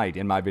last night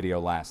in my video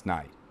last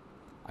night.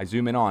 I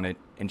zoom in on it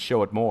and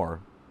show it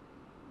more.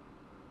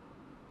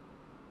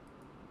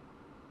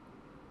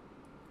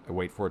 I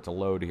wait for it to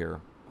load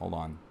here. Hold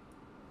on.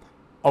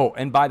 Oh,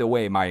 and by the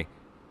way, my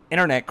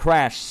internet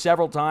crashed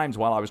several times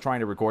while I was trying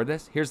to record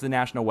this. Here's the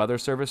National Weather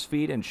Service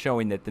feed and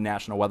showing that the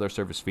National Weather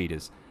Service feed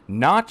is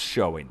not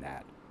showing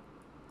that.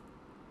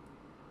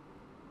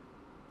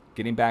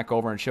 Getting back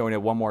over and showing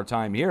it one more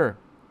time here.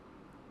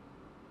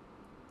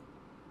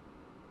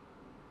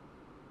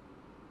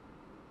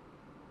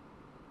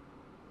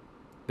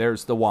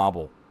 There's the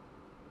wobble.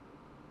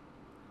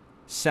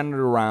 Centered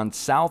around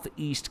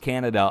southeast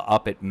Canada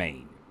up at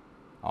Maine.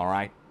 All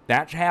right?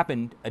 That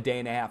happened a day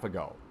and a half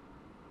ago.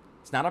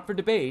 It's not up for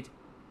debate.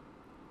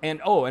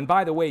 And, oh, and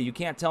by the way, you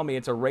can't tell me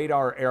it's a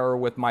radar error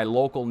with my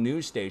local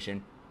news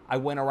station. I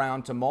went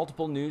around to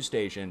multiple news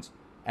stations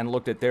and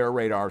looked at their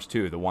radars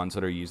too, the ones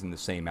that are using the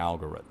same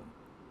algorithm.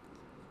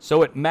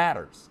 So it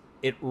matters.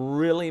 It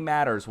really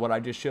matters what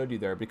I just showed you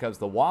there, because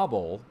the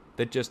wobble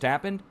that just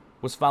happened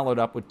was followed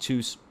up with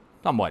two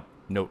somewhat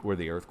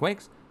noteworthy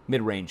earthquakes,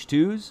 mid-range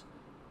 2s.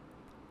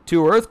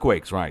 2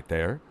 earthquakes right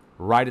there,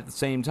 right at the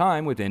same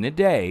time within a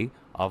day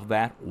of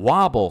that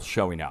wobble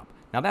showing up.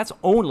 Now, that's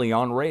only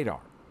on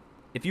radar.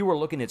 If you were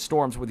looking at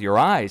storms with your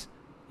eyes,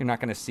 you're not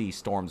going to see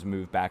storms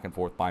move back and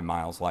forth by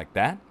miles like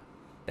that.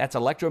 That's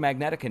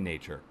electromagnetic in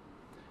nature.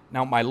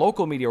 Now, my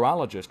local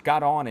meteorologist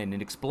got on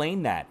and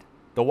explained that,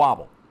 the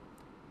wobble.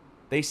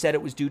 They said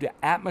it was due to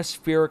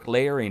atmospheric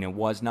layering and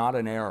was not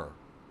an error.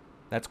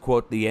 That's,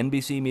 quote, the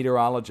NBC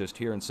meteorologist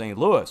here in St.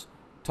 Louis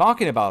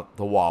talking about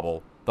the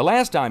wobble the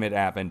last time it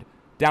happened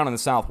down in the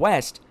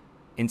southwest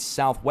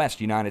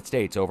United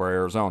States over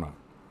Arizona.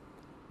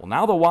 Well,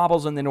 now the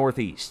wobble's in the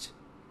northeast.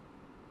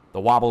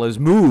 The wobble has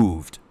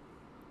moved.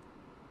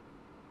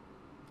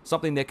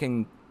 Something that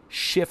can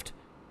shift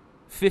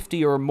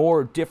 50 or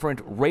more different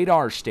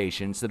radar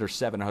stations that are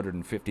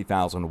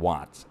 750,000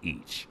 watts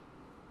each.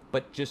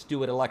 But just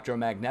do it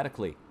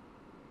electromagnetically.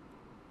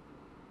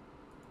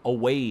 A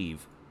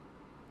wave,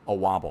 a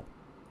wobble.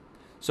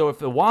 So if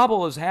the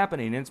wobble is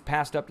happening and it's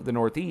passed up to the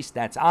northeast,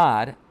 that's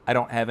odd. I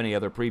don't have any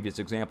other previous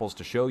examples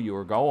to show you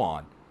or go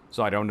on,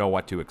 so I don't know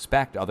what to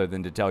expect other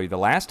than to tell you the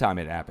last time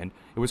it happened,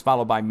 it was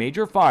followed by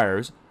major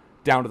fires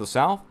down to the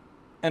south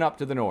and up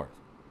to the north.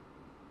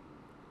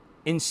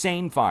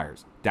 Insane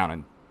fires down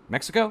in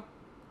Mexico,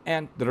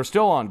 and that are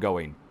still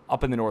ongoing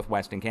up in the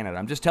Northwest in Canada.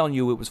 I'm just telling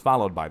you it was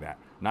followed by that.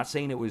 I'm not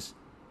saying it was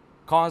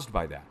caused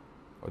by that,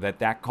 or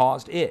that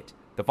caused it,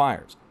 the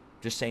fires.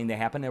 Just saying they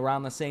happened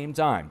around the same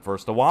time.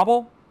 First the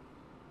wobble,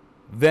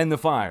 then the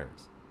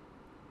fires.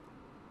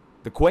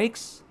 The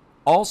quakes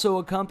also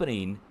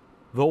accompanying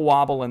the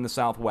wobble in the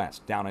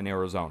Southwest down in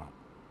Arizona.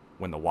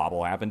 When the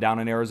wobble happened down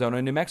in Arizona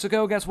and New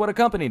Mexico, guess what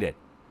accompanied it?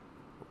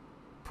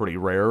 Pretty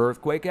rare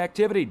earthquake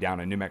activity down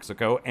in New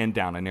Mexico and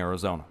down in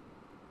Arizona.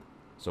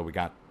 So we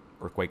got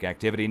earthquake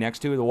activity next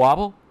to the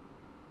wobble.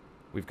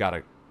 We've got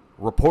a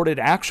reported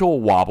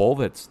actual wobble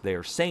that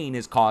they're saying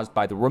is caused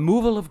by the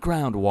removal of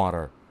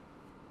groundwater.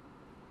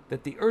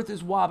 That the earth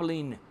is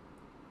wobbling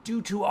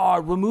due to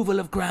our removal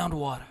of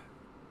groundwater.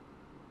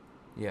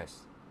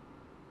 Yes.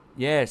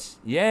 Yes,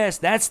 yes,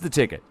 that's the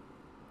ticket.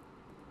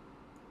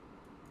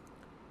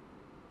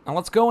 Now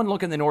let's go and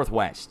look in the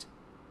Northwest.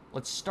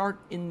 Let's start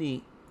in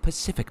the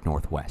Pacific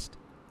Northwest.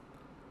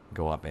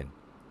 Go up in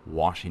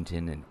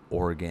Washington and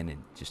Oregon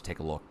and just take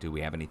a look. Do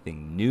we have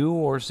anything new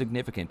or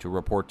significant to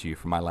report to you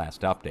from my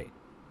last update?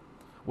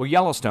 Well,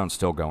 Yellowstone's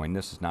still going.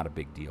 This is not a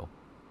big deal.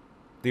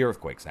 The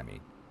earthquakes, I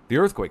mean. The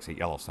earthquakes at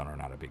Yellowstone are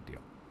not a big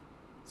deal.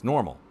 It's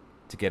normal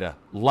to get a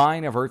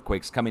line of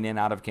earthquakes coming in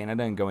out of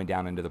Canada and going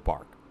down into the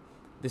park.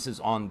 This is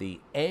on the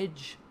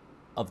edge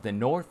of the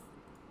North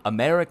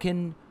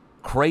American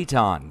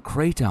craton.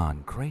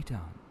 Craton.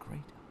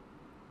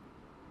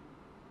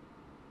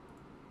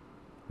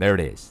 There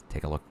it is.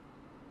 Take a look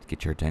to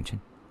get your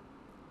attention.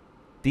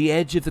 The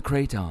edge of the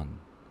craton.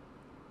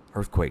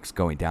 Earthquakes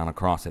going down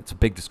across it. It's a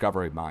big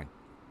discovery of mine.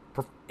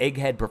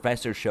 Egghead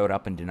professor showed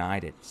up and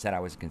denied it. Said I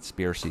was a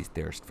conspiracy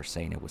theorist for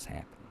saying it was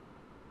happening.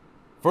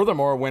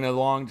 Furthermore, went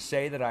along to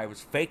say that I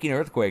was faking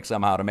earthquakes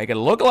somehow to make it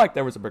look like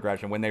there was a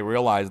progression when they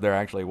realized there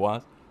actually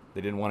was.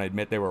 They didn't want to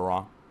admit they were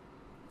wrong.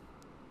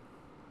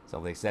 So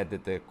they said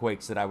that the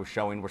quakes that I was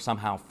showing were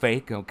somehow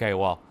fake. Okay,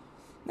 well,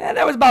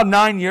 that was about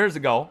 9 years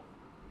ago.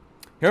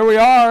 Here we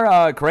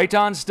are.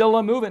 Craton's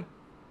still moving.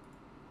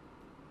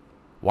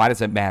 Why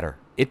does it matter?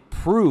 It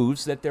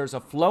proves that there's a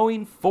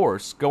flowing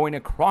force going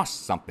across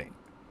something.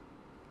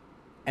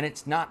 And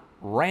it's not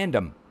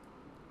random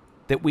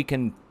that we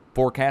can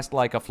forecast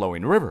like a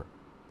flowing river.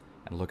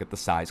 And look at the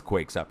size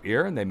quakes up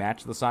here, and they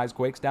match the size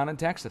quakes down in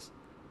Texas.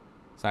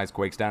 Size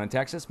quakes down in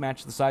Texas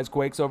match the size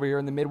quakes over here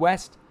in the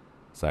Midwest.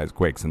 Size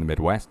quakes in the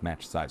Midwest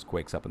match size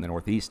quakes up in the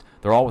Northeast.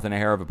 They're all within a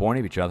hair of a point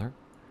of each other.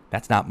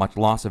 That's not much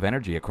loss of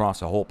energy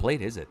across a whole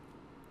plate, is it?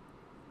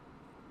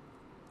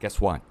 Guess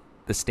what?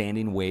 The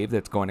standing wave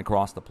that's going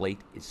across the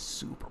plate is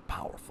super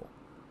powerful.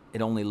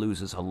 It only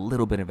loses a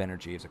little bit of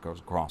energy as it goes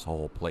across a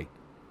whole plate.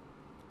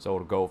 So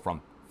it'll go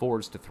from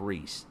 4s to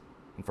 3s,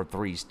 and from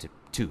 3s to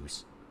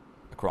 2s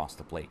across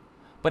the plate.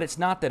 But it's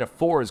not that a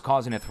 4 is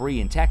causing a 3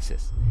 in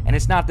Texas, and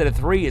it's not that a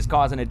 3 is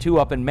causing a 2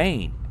 up in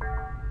Maine.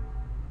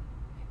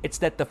 It's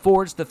that the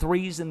 4s, the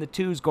 3s, and the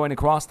 2s going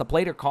across the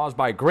plate are caused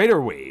by a greater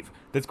wave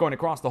that's going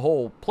across the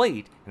whole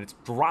plate, and it's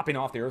dropping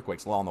off the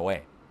earthquakes along the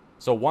way.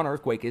 So one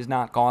earthquake is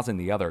not causing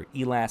the other.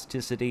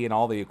 Elasticity and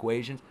all the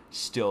equations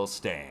still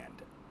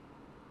stand.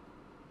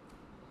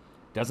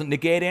 Doesn't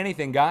negate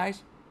anything,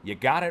 guys. You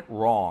got it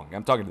wrong.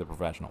 I'm talking to the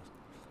professionals.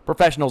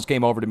 Professionals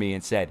came over to me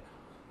and said,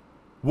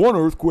 one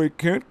earthquake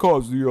can't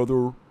cause the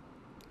other.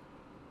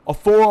 A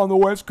 4 on the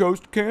West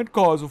Coast can't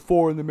cause a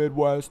 4 in the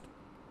Midwest.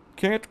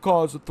 Can't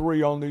cause a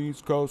 3 on the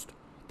East Coast.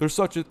 There's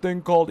such a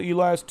thing called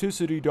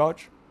elasticity,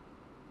 Dutch.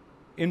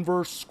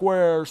 Inverse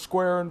square,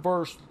 square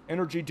inverse.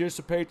 Energy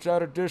dissipates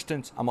at a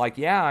distance. I'm like,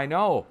 yeah, I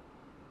know.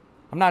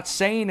 I'm not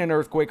saying an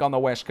earthquake on the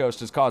West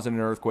Coast is causing an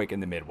earthquake in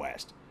the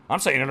Midwest. I'm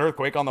saying an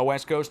earthquake on the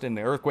West Coast and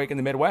the earthquake in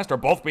the Midwest are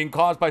both being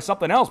caused by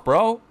something else,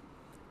 bro.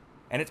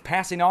 And it's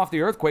passing off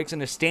the earthquakes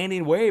in a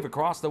standing wave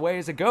across the way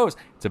as it goes.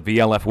 It's a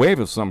VLF wave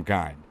of some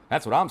kind.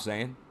 That's what I'm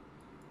saying.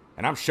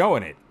 And I'm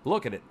showing it.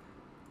 Look at it.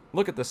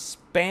 Look at the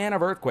span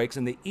of earthquakes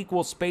and the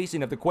equal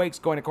spacing of the quakes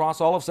going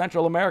across all of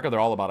Central America. They're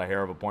all about a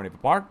hair of a point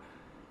apart.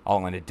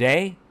 All in a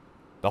day.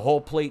 The whole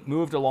plate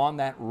moved along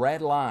that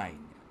red line.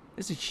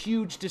 This is a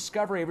huge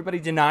discovery. Everybody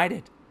denied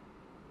it.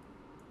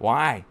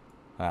 Why?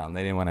 Well,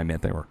 they didn't want to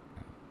admit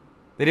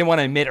They didn't want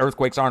to admit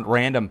earthquakes aren't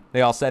random.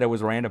 They all said it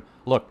was random.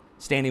 Look,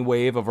 standing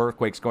wave of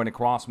earthquakes going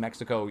across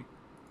Mexico.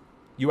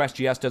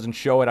 USGS doesn't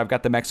show it. I've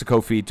got the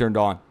Mexico feed turned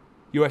on.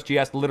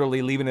 USGS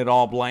literally leaving it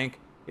all blank.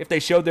 If they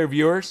showed their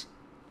viewers,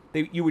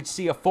 you would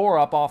see a 4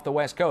 up off the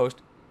West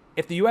Coast.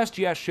 If the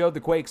USGS showed the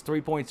quakes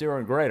 3.0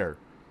 and greater,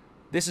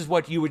 this is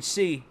what you would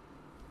see.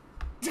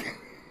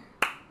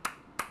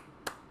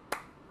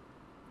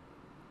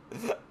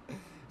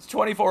 It's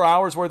 24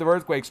 hours worth of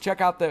earthquakes. Check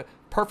out the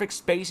perfect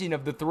spacing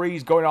of the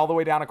 3s going all the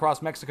way down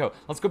across Mexico.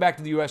 Let's go back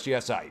to the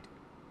USGS site.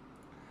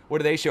 What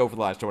do they show for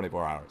the last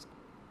 24 hours?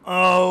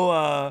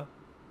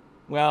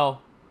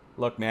 Well,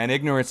 look, man,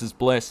 ignorance is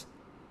bliss.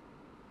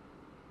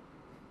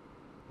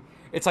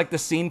 It's like the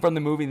scene from the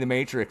movie The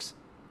Matrix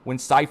when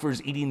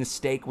Cypher's eating the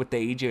steak with the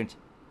agent,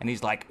 and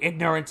he's like,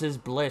 ignorance is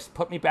bliss.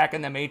 Put me back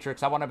in the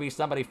Matrix. I want to be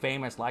somebody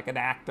famous, like an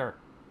actor.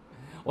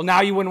 Well,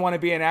 now you wouldn't want to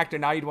be an actor.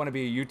 Now you'd want to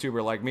be a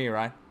YouTuber like me,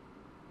 right?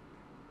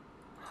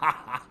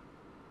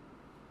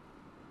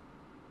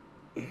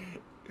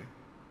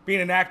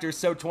 Being an actor is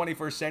so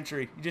 21st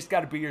century. You just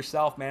got to be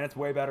yourself, man. It's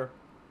way better.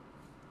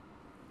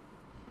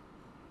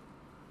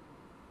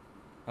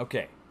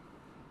 Okay.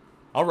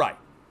 All right.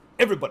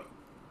 Everybody,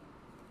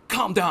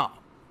 calm down.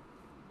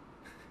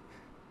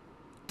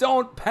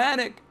 Don't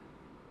panic.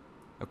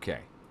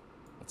 Okay.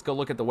 Let's go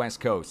look at the West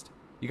Coast.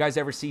 You guys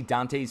ever see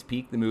Dante's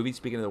Peak, the movie?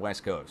 Speaking of the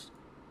West Coast.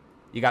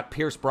 You got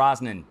Pierce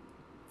Brosnan,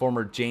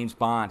 former James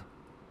Bond,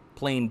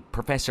 playing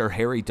Professor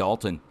Harry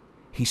Dalton.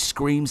 He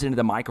screams into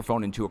the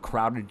microphone into a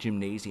crowded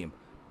gymnasium.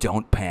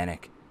 Don't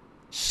panic.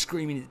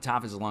 Screaming at the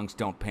top of his lungs,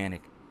 don't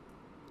panic.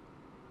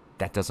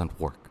 That doesn't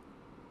work.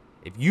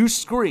 If you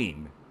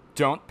scream,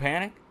 don't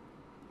panic,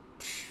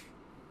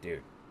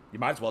 dude, you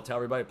might as well tell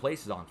everybody the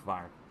place is on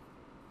fire.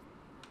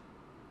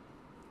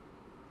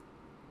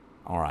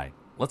 All right,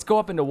 let's go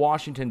up into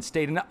Washington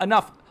State.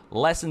 Enough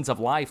lessons of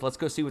life. Let's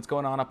go see what's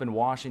going on up in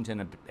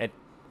Washington, at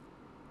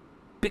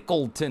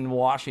Bickleton,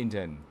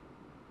 Washington.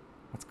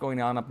 What's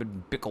going on up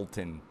in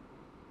Bickleton?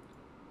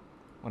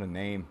 What a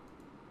name.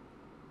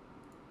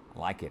 I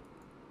like it.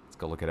 Let's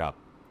go look it up.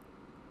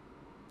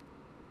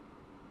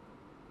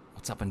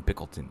 What's up in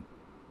Bickleton?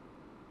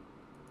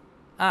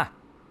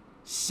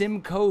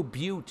 Simcoe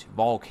Butte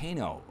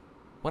Volcano.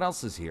 What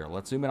else is here?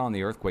 Let's zoom in on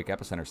the earthquake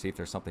epicenter, see if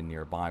there's something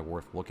nearby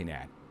worth looking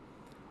at.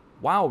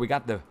 Wow, we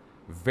got the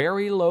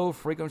very low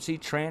frequency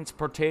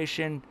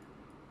transmission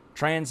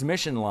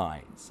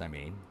lines.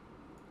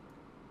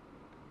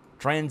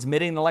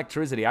 Transmitting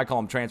electricity. I call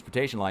them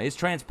transportation lines. It's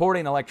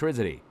transporting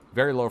electricity.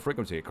 Very low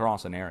frequency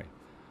across an area.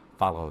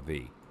 Follow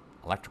the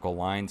electrical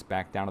lines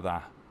back down to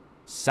the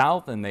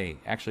south, and they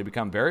actually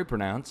become very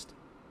pronounced.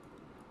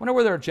 Wonder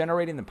where they're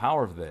generating the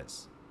power for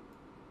this.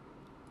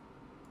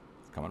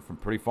 It's coming from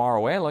pretty far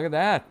away. Look at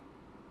that.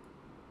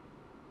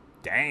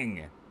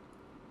 Dang.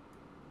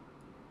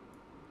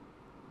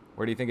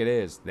 Where do you think it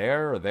is?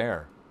 There or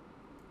there?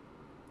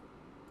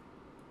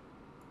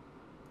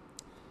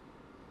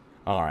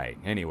 All right.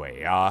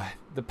 Anyway,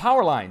 the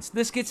power lines.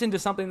 This gets into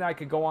something that I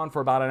could go on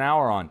for about an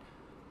hour on.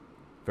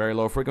 Very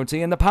low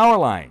frequency in the power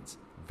lines.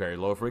 Very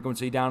low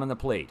frequency down in the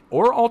plate.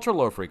 Or ultra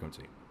low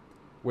frequency.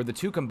 Where the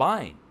two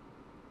combine,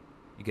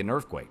 you get an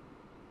earthquake.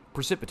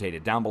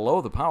 Precipitated down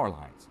below the power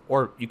lines.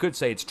 Or you could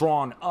say it's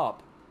drawn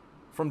up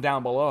from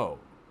down below.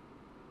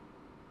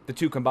 The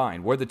two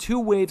combine. Where the two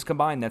waves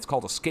combine, that's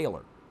called a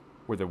scalar.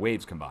 Where the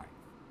waves combine.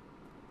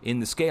 In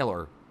the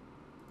scalar,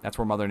 that's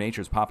where Mother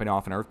Nature's popping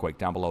off an earthquake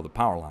down below the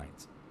power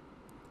lines.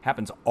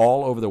 Happens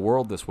all over the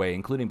world this way,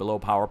 including below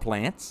power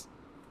plants.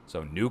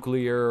 So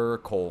nuclear,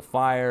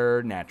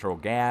 coal-fired, natural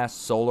gas,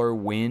 solar,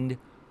 wind.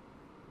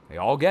 They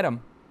all get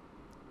them.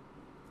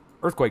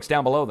 Earthquakes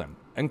down below them,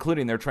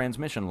 including their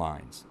transmission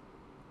lines.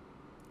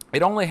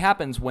 It only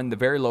happens when the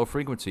very low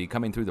frequency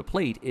coming through the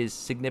plate is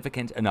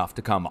significant enough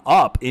to come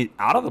up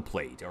out of the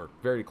plate, or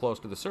very close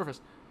to the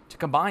surface, to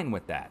combine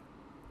with that.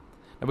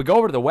 Now we go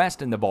over to the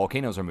west and the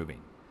volcanoes are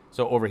moving.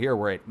 So over here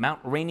we're at Mount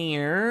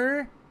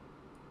Rainier.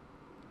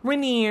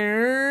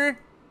 Rainier.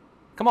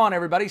 Come on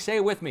everybody, say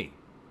it with me.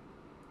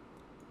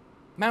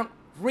 Mount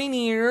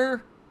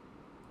Rainier.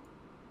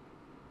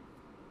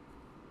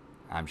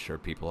 I'm sure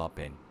people up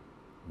in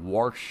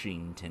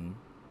Washington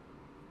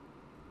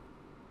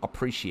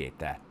appreciate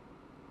that.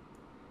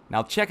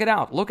 Now check it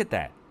out. Look at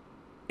that.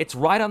 It's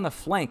right on the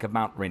flank of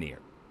Mount Rainier.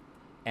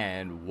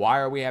 And why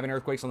are we having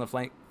earthquakes on the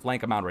flank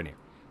of Mount Rainier?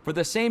 For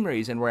the same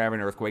reason we're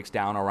having earthquakes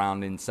down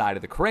around inside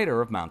of the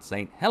crater of Mount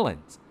St.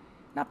 Helens.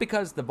 Not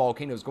because the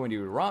volcano is going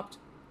to erupt.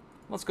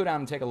 Let's go down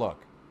and take a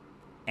look.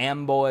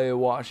 Amboy,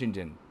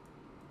 Washington.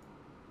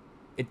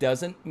 It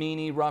doesn't mean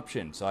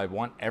eruption, so I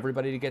want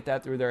everybody to get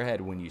that through their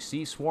head. When you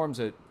see swarms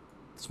of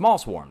small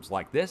swarms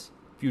like this,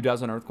 a few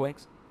dozen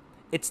earthquakes,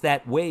 it's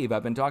that wave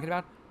I've been talking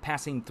about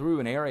passing through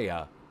an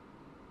area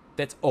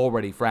that's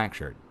already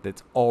fractured,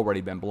 that's already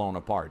been blown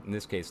apart. In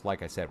this case,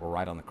 like I said, we're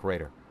right on the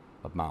crater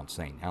of Mount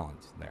St.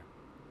 Helens there.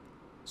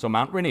 So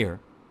Mount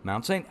Rainier,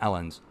 Mount St.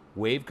 Helens,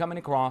 wave coming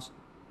across,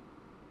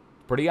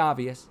 pretty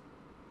obvious.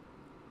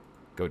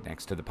 Go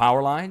next to the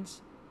power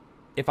lines.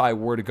 If I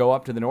were to go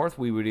up to the north,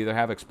 we would either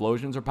have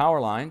explosions or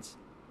power lines.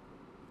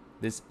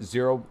 This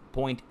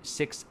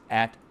 0.6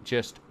 at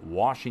just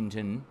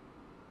Washington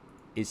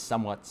is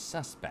somewhat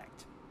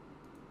suspect.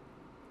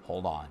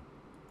 Hold on.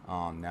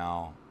 Oh,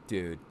 no.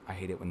 Dude, I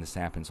hate it when this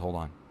happens. Hold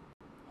on.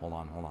 Hold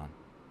on.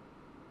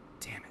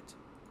 Damn it.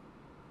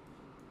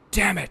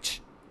 Damn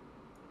it!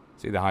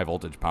 See the high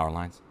voltage power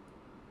lines?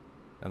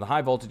 Now, the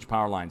high voltage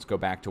power lines go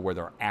back to where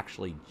they're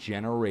actually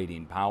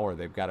generating power.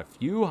 They've got a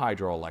few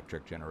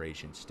hydroelectric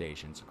generation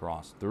stations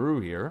across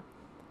through here.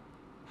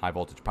 High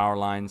voltage power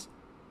lines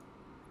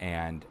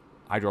and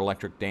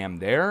hydroelectric dam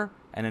there,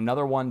 and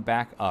another one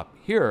back up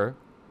here.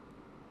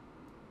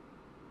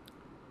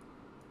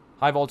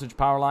 High voltage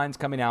power lines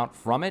coming out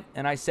from it,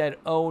 and I said,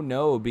 oh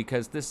no,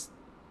 because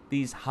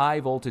these high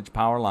voltage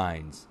power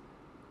lines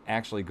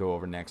actually go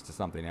over next to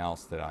something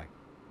else that I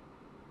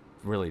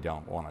really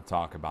don't want to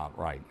talk about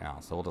right now,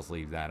 so we'll just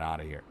leave that out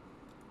of here.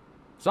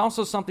 There's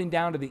also something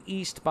down to the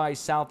east by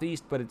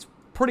southeast, but it's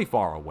pretty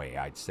far away,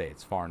 I'd say.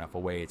 It's far enough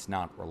away it's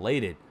not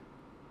related.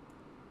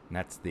 And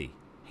that's the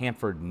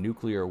Hanford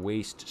Nuclear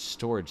Waste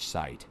Storage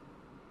Site.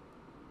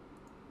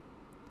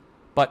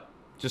 But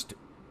just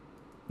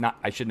not,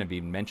 I shouldn't have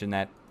even mentioned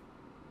that.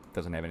 It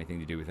doesn't have anything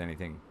to do with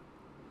anything.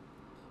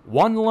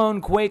 One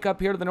lone quake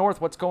up here to the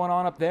north. What's going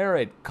on up there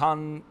at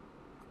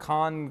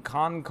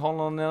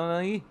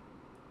Conconnelly?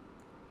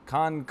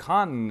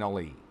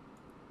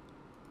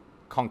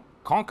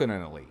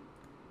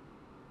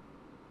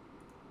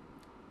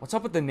 What's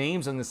up with the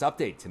names on this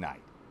update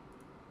tonight?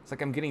 It's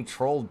like I'm getting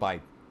trolled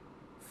by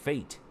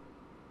fate.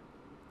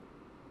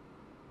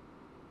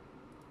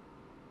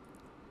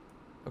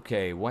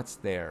 Okay, what's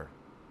there?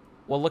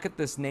 Well, look at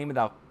this name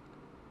of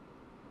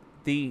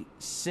the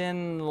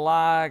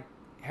Sinla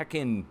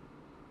Heckin.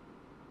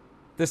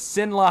 The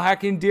Sinla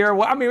Heckin deer.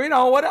 I mean,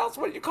 what else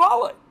would you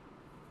call it?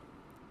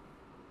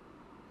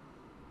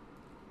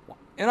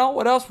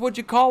 What else would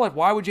you call it?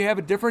 Why would you have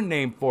a different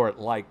name for it?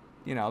 Like,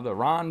 the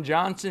Ron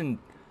Johnson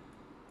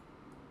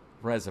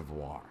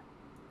Reservoir.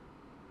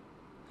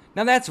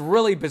 Now, that's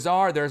really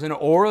bizarre. There's an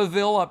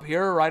Oroville up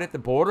here right at the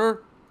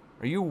border.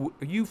 Are you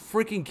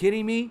freaking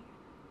kidding me?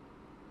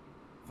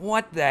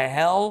 What the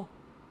hell?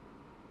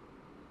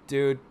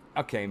 Dude,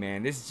 okay,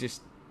 man, this is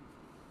just...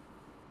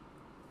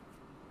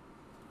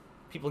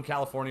 People in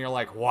California are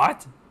like,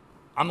 what?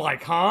 I'm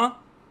like, huh?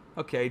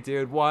 Okay,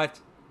 dude, what?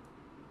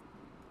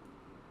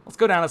 Let's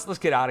go down, let's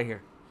get out of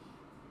here.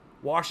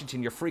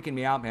 Washington, you're freaking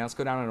me out, man. Let's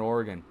go down to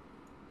Oregon.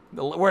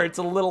 Where it's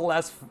a little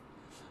less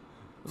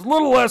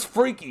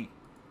freaky.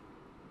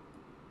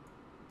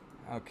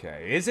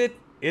 Okay, is it?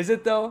 Is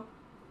it, though?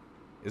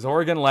 Is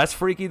Oregon less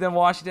freaky than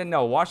Washington?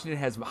 No, Washington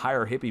has a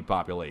higher hippie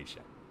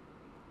population.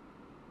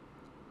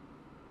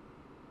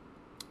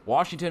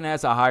 Washington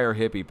has a higher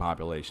hippie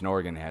population.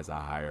 Oregon has a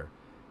higher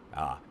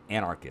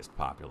anarchist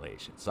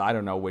population. So I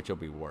don't know which will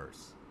be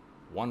worse.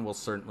 One will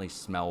certainly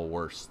smell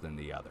worse than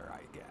the other,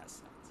 I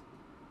guess.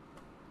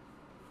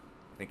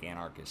 I think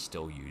anarchists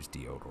still use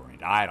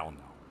deodorant. I don't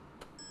know.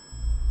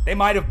 They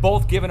might have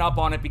both given up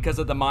on it because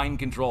of the mind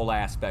control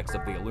aspects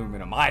of the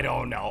aluminum. I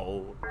don't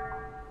know.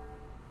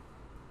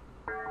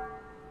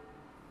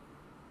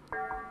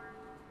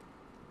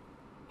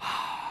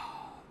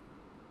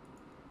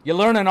 You're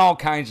learning all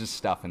kinds of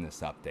stuff in this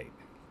update.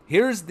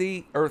 Here's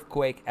the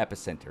earthquake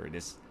epicenter. It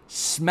is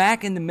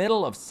smack in the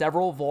middle of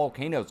several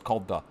volcanoes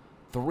called the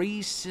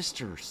Three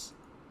Sisters.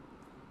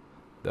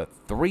 The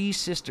Three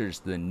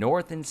Sisters, the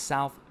north and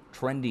south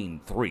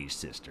trending Three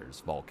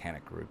Sisters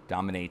volcanic group,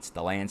 dominates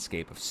the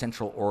landscape of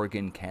Central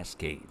Oregon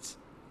Cascades.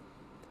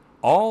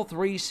 All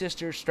Three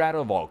Sisters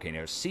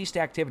stratovolcanoes ceased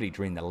activity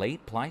during the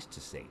late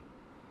Pleistocene,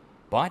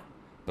 but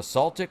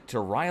basaltic to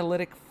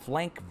rhyolitic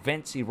flank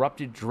vents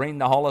erupted during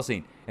the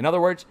Holocene. In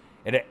other words,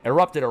 it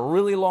erupted a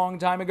really long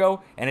time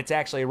ago, and it's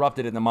actually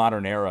erupted in the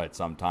modern era at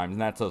some times,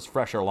 and that's those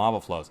fresher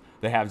lava flows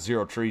that have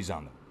zero trees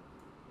on them.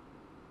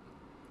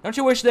 Don't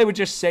you wish they would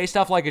just say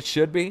stuff like it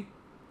should be?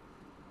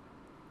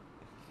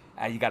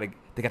 They gotta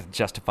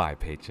justify a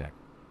paycheck.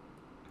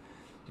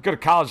 You go to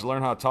college to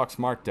learn how to talk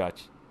smart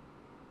Dutch.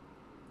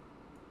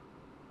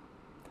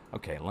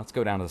 Okay, let's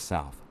go down to the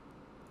south.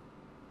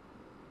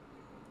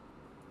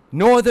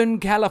 Northern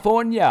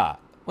California.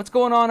 What's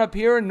going on up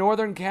here in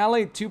Northern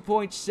Cali?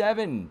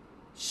 2.7.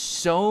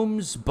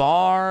 Soames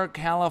Bar,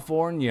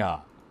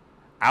 California.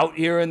 Out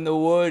here in the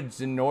woods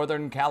in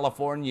Northern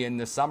California in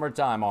the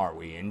summertime, are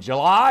we? In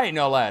July,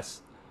 no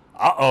less.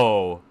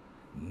 Uh-oh.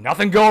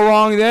 Nothing go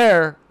wrong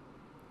there.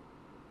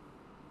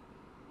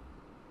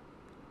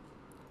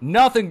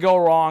 Nothing go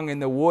wrong in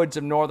the woods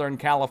of Northern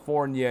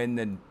California in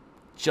the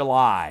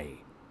July.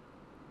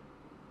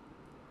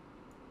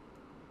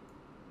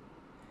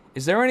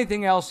 Is there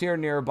anything else here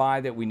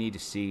nearby that we need to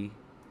see?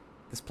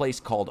 This place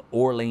called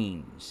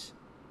Orleans,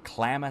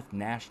 Klamath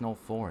National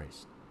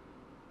Forest.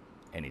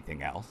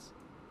 Anything else?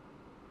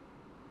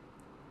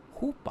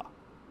 Hoopa.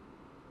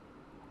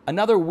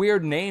 Another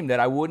weird name that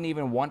I wouldn't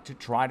even want to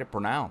try to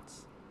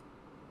pronounce.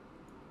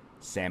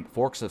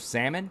 Forks of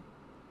Salmon?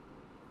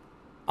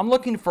 I'm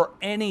looking for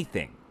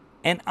anything,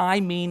 and I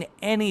mean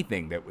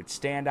anything that would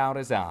stand out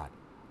as odd,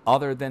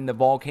 other than the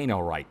volcano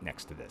right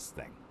next to this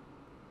thing.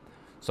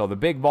 So the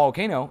big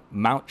volcano,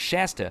 Mount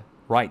Shasta,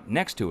 right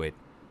next to it,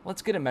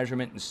 let's get a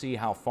measurement and see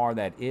how far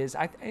that is.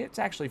 It's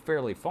actually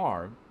fairly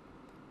far.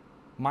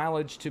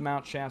 Mileage to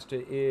Mount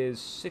Shasta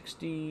is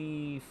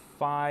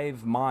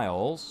 65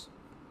 miles.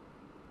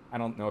 I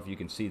don't know if you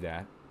can see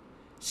that.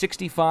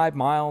 65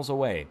 miles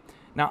away.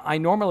 Now, I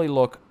normally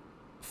look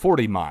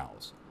 40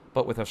 miles,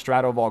 but with a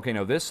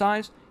stratovolcano this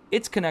size,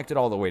 it's connected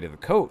all the way to the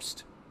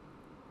coast.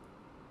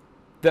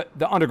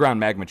 The underground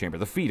magma chamber,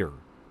 the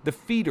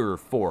feeder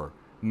for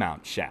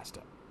Mount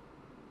Shasta,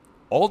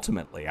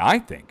 ultimately, I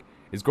think,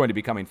 is going to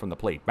be coming from the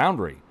plate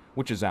boundary,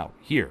 which is out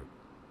here.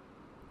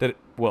 That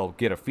will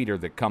get a feeder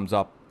that comes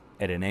up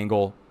at an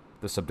angle,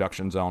 the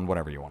subduction zone,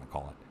 whatever you want to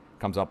call it.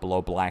 Comes up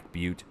below Black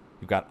Butte.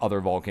 You've got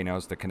other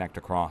volcanoes that connect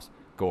across,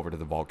 go over to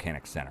the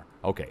volcanic center.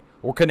 Okay,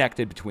 we're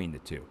connected between the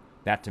two.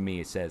 That, to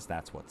me, says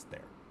that's what's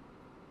there.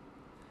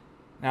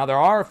 Now, there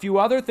are a few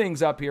other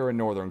things up here in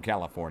Northern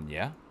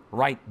California,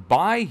 right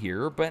by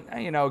here, but,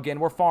 again,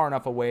 we're far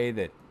enough away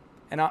that,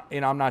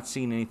 I'm not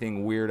seeing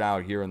anything weird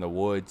out here in the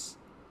woods.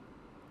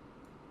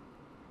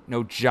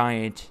 No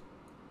giant,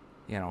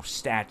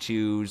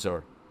 statues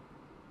or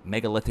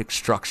megalithic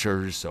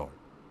structures or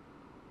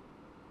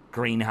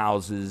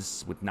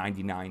greenhouses with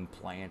 99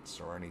 plants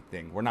or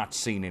anything. We're not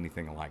seeing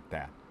anything like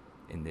that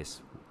in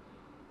this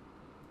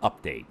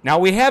update. Now,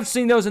 we have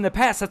seen those in the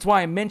past. That's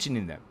why I'm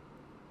mentioning them.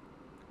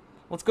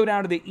 Let's go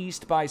down to the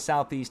east by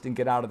southeast and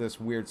get out of this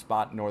weird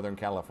spot in Northern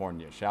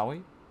California, shall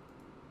we?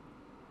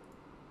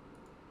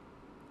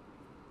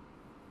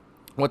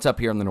 What's up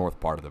here in the north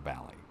part of the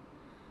valley?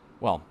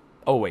 Well,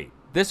 oh wait,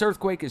 this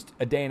earthquake is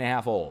a day and a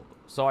half old,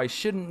 so I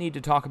shouldn't need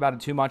to talk about it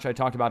too much. I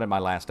talked about it in my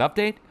last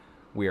update.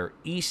 We are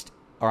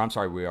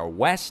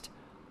west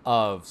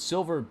of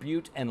Silver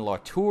Butte and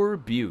Latour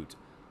Butte.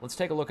 Let's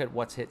take a look at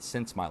what's hit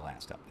since my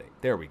last update.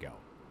 There we go.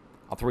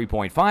 A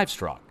 3.5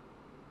 struck.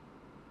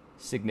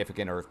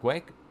 Significant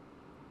earthquake.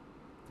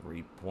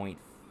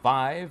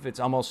 3.5. It's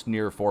almost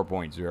near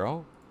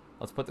 4.0.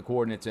 Let's put the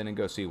coordinates in and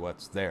go see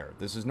what's there.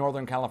 This is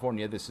Northern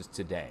California. This is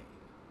today.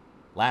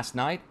 Last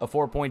night, a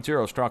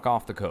 4.0 struck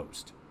off the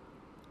coast.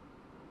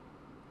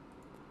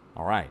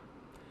 All right.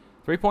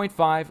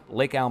 3.5,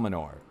 Lake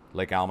Almanor.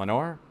 Lake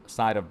Almanor,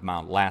 side of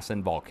Mount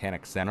Lassen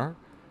Volcanic Center.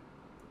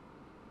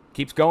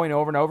 Keeps going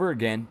over and over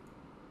again.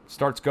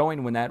 Starts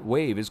going when that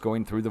wave is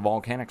going through the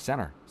volcanic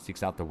center.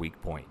 Seeks out the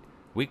weak point.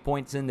 Weak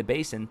point's in the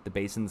basin. The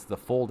basin's the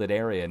folded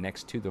area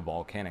next to the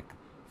volcanic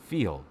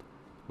field.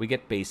 We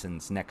get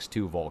basins next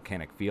to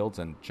volcanic fields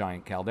and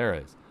giant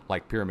calderas,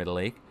 like Pyramid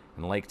Lake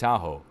and Lake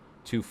Tahoe.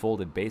 Two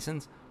folded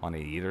basins on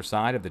either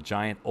side of the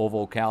giant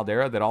oval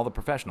caldera that all the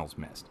professionals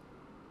missed.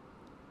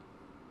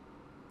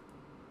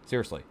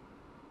 Seriously.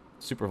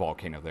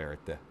 Supervolcano there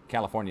at the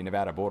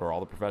California-Nevada border. All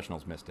the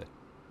professionals missed it.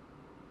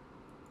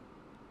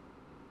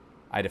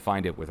 I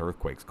defined it with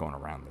earthquakes going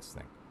around this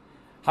thing.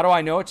 How do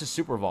I know it's a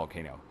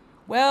supervolcano?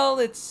 Well,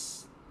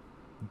 it's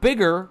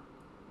bigger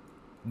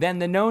than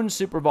the known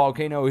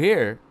supervolcano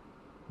here.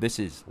 This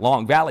is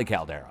Long Valley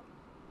Caldera.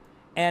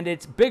 And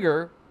it's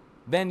bigger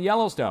than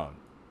Yellowstone,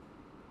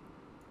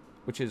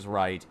 which is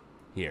right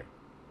here.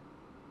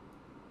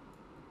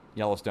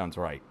 Yellowstone's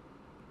right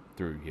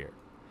through here.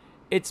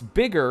 It's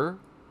bigger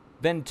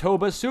than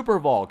Toba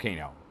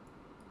supervolcano,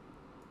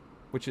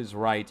 which is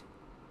right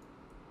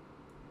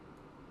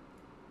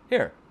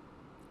here.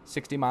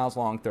 60 miles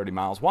long, 30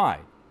 miles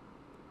wide.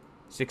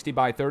 60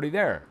 by 30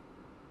 there.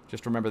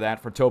 Just remember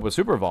that for Toba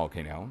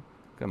supervolcano. I'm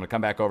going to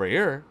come back over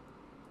here.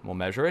 We'll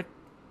measure it.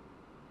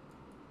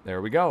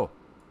 There we go.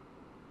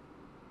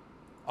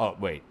 Oh,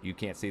 wait. You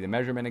can't see the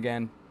measurement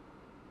again.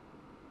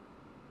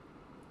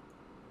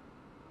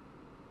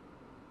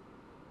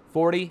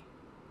 40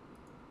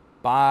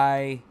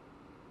 by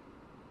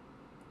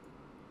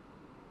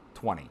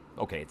 20.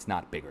 Okay, it's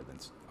not bigger than...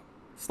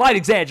 Slight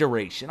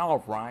exaggeration.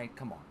 All right,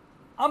 come on.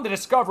 I'm the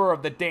discoverer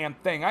of the damn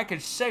thing. I can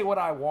say what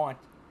I want.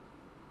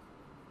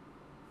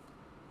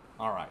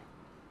 All right.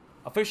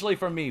 Officially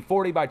for me,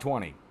 40 by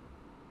 20.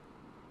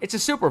 It's a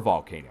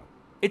supervolcano.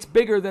 It's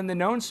bigger than the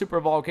known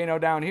supervolcano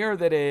down here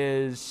that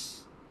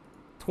is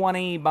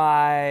 20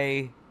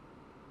 by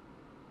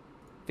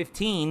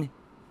 15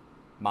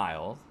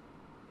 miles.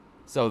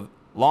 So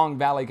Long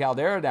Valley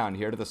Caldera down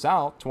here to the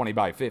south, 20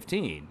 by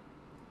 15.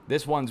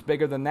 This one's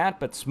bigger than that,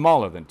 but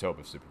smaller than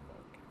Toba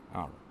supervolcano.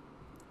 All right.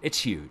 It's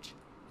huge.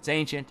 It's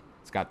ancient.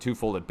 It's got two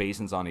folded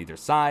basins on either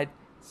side.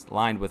 It's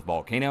lined with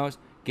volcanoes.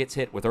 Gets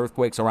hit with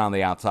earthquakes around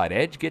the outside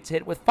edge. Gets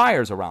hit with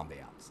fires around the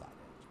outside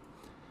edge.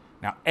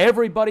 Now,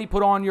 everybody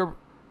put on your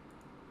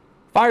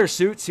fire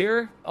suits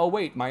here. Oh,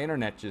 wait. My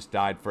internet just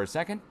died for a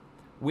second.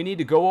 We need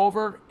to go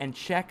over and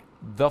check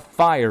the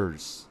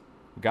fires.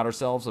 We got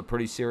ourselves a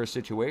pretty serious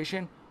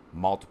situation.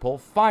 Multiple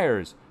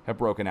fires have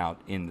broken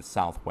out in the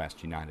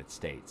southwest United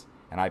States.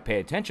 And I pay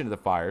attention to the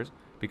fires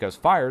because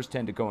fires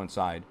tend to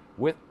coincide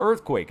with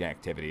earthquake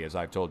activity, as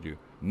I've told you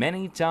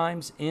many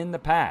times in the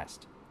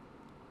past.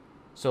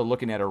 So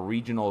looking at a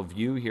regional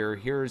view here,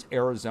 here's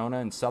Arizona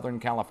and Southern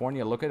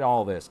California. Look at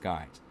all this,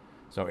 guys.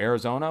 So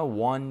Arizona,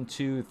 1,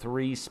 2,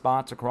 3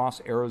 spots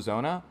across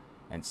Arizona,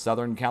 and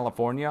Southern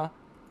California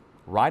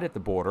right at the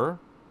border.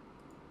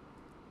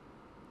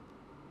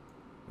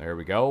 There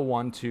we go,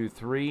 1, 2,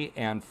 3,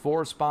 and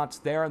 4 spots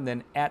there. And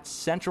then at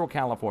Central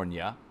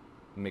California,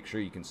 make sure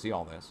you can see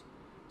all this.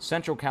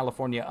 Central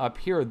California up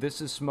here,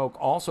 this is smoke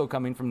also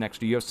coming from next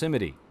to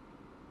Yosemite.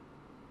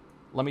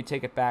 Let me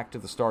take it back to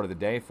the start of the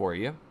day for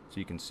you so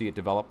you can see it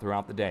develop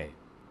throughout the day.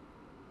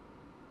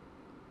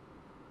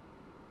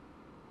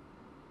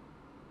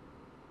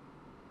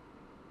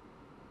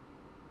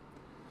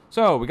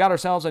 So we got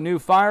ourselves a new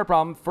fire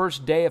problem.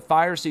 First day of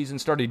fire season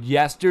started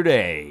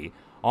yesterday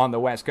on the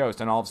West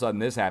Coast, and all of a sudden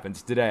this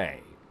happens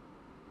today.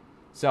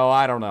 So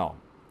I don't know.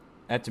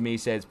 That to me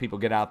says people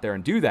get out there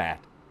and do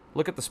that.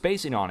 Look at the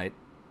spacing on it.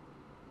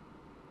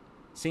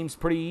 Seems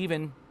pretty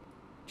even.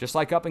 Just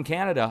like up in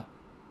Canada.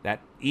 That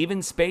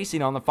even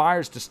spacing on the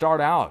fires to start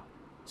out.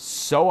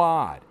 So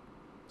odd.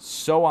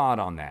 So odd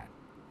on that.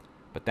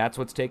 But that's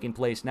what's taking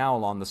place now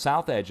along the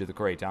south edge of the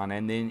craton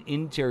and the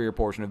interior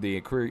portion of the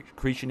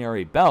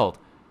accretionary belt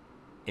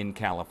in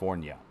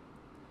California.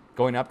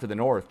 Going up to the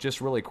north,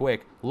 just really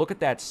quick, look at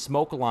that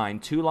smoke line,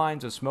 2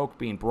 lines of smoke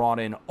being brought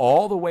in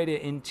all the way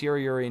to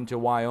interior into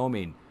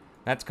Wyoming.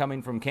 That's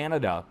coming from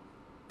Canada.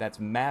 That's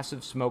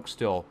massive smoke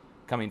still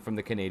coming from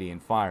the Canadian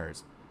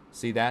fires.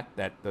 See that?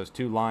 Those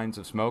 2 lines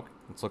of smoke?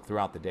 Let's look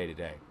throughout the day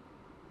today.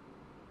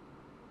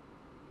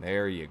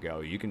 There you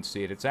go. You can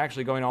see it. It's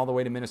actually going all the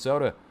way to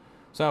Minnesota.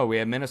 So we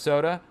have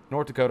Minnesota,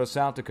 North Dakota,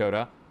 South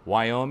Dakota,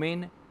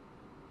 Wyoming,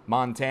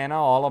 Montana,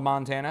 all of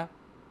Montana,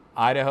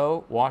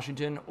 Idaho,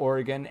 Washington,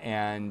 Oregon,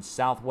 and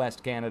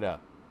southwest Canada.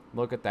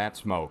 Look at that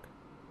smoke.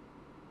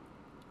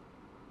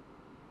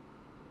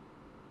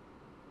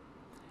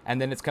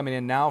 And then it's coming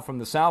in now from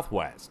the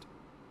southwest.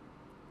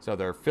 So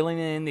they're filling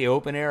in the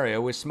open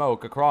area with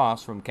smoke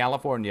across from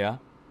California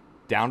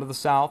down to the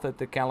south at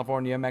the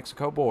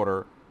California-Mexico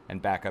border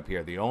and back up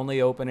here. The only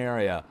open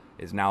area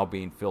is now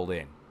being filled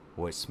in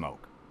with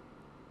smoke.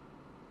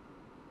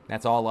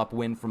 That's all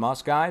upwind from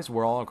us, guys.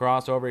 We're all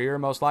across over here,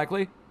 most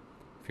likely.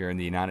 If you're in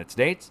the United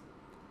States,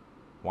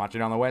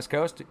 watching on the West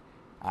Coast,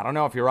 I don't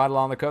know. If you're right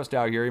along the coast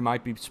out here, you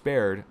might be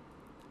spared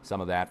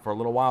some of that for a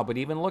little while. But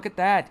even look at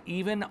that.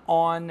 Even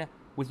on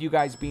with you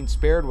guys being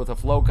spared with a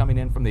flow coming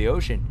in from the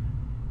ocean,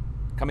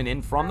 coming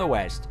in from the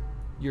west,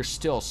 you're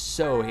still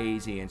so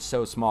hazy and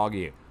so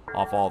smoggy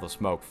off all the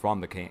smoke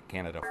from the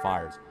Canada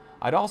fires.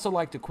 I'd also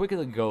like to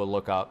quickly go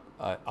look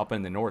up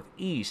in the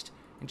northeast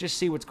and just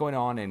see what's going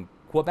on in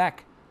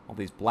Quebec. All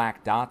these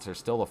black dots are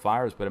still the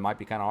fires, but it might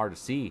be kind of hard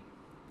to see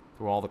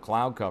through all the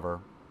cloud cover.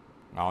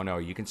 Oh no,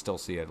 you can still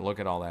see it. Look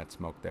at all that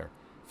smoke there.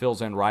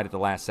 Fills in right at the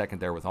last second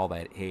there with all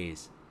that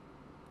haze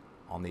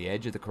on the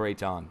edge of the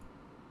craton.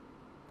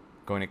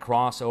 Going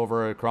across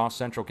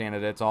central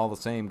Canada, it's all the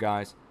same,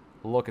 guys.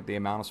 Look at the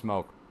amount of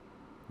smoke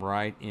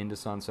right into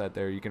sunset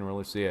there. You can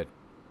really see it.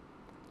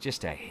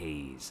 Just a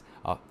haze,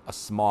 a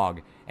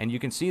smog. And you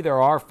can see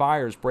there are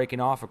fires breaking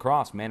off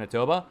across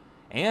Manitoba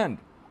and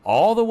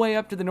all the way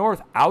up to the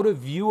north, out of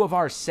view of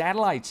our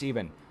satellites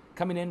even,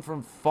 coming in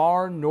from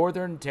far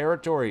northern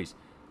territories,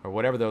 or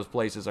whatever those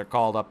places are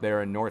called up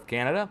there in North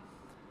Canada.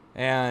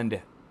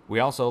 And we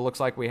also, looks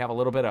like we have a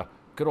little bit of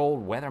good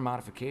old weather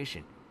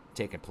modification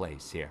taking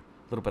place here.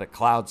 A little bit of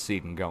cloud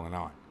seeding going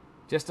on.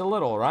 Just a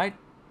little, right?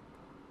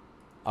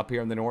 Up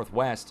here in the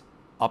northwest,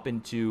 up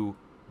into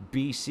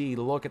BC,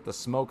 look at the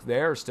smoke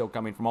there still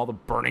coming from all the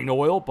burning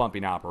oil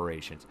pumping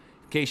operations.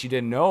 In case you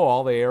didn't know,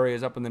 all the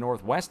areas up in the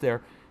northwest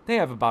there, they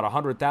have about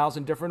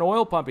 100,000 different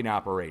oil pumping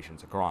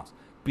operations across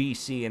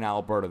BC and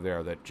Alberta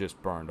there that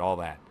just burned all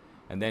that.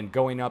 And then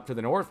going up to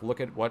the north,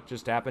 look at what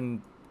just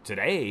happened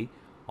today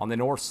on the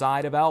north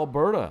side of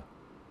Alberta.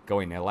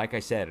 Going there, like I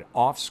said,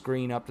 off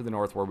screen up to the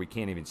north where we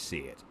can't even see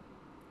it.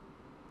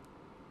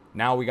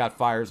 Now we got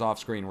fires off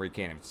screen where you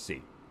can't even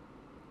see.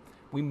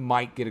 We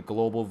might get a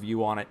global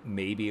view on it,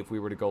 maybe if we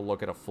were to go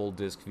look at a full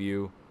disc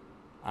view.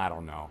 I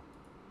don't know.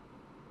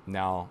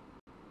 No,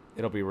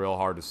 it'll be real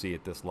hard to see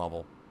at this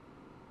level.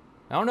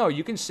 I don't know,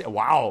 you can see,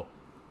 wow.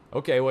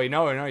 Okay, wait,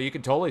 no, you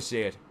can totally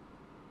see it.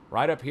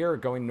 Right up here,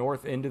 going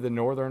north into the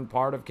northern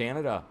part of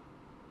Canada.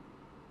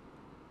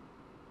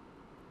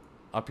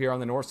 Up here on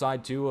the north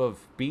side, too,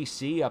 of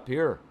BC, up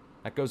here.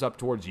 That goes up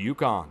towards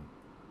Yukon.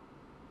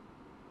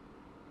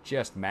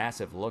 Just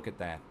massive, look at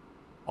that.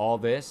 All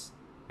this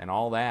and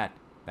all that.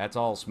 That's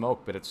all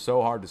smoke, but it's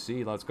so hard to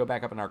see. Let's go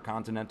back up in our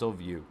continental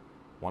view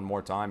one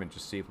more time and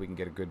just see if we can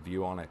get a good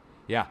view on it.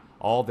 Yeah,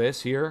 all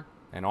this here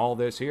and all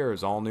this here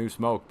is all new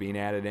smoke being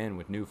added in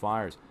with new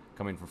fires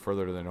coming from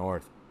further to the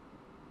north.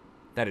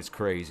 That is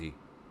crazy.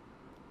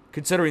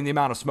 Considering the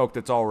amount of smoke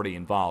that's already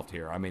involved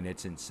here. I mean,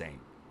 it's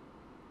insane.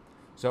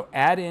 So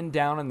add in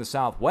down in the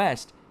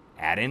southwest,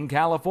 add in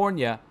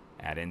California,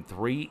 add in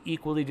 3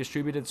 equally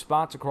distributed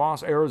spots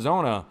across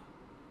Arizona.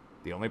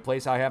 The only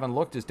place I haven't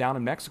looked is down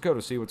in Mexico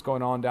to see what's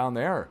going on down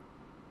there.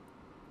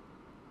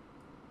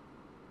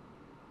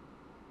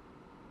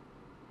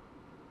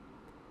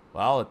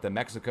 Well, at the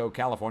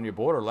Mexico-California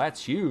border,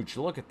 that's huge.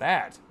 Look at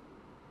that.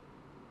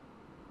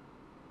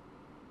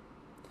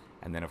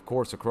 And then, of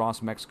course,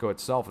 across Mexico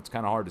itself, it's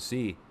kind of hard to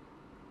see.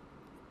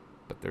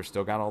 But they're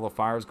still got all the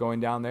fires going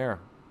down there.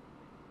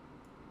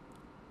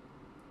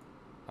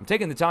 I'm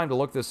taking the time to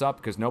look this up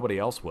because nobody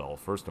else will,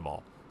 first of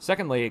all.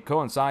 Secondly, it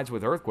coincides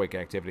with earthquake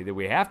activity that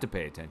we have to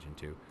pay attention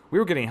to. We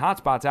were getting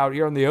hotspots out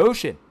here in the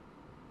ocean.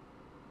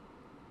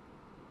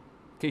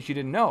 In case you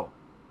didn't know.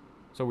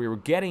 So we were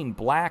getting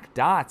black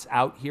dots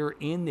out here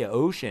in the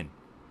ocean.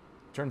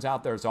 Turns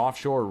out there's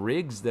offshore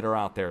rigs that are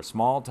out there.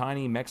 Small,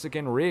 tiny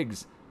Mexican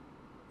rigs.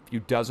 A few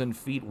dozen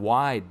feet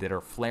wide that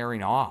are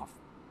flaring off.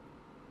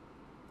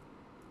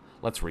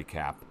 Let's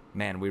recap.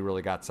 Man, we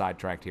really got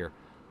sidetracked here.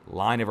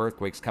 Line of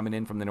earthquakes coming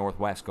in from the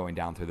northwest going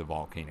down through the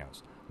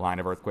volcanoes. Line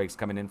of earthquakes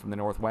coming in from the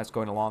northwest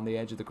going along the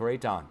edge of the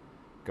craton.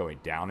 Going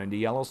down into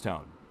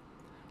Yellowstone.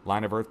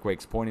 Line of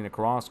earthquakes pointing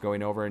across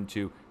going over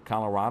into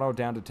Colorado,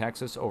 down to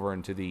Texas, over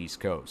into the East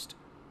Coast.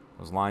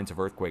 Those lines of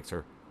earthquakes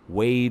are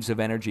waves of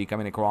energy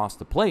coming across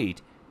the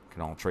plate,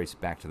 Can all trace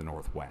it back to the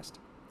northwest.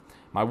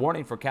 My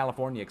warning for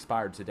California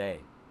expired today.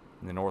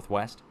 In the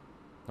northwest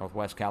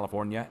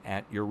California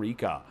at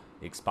Eureka.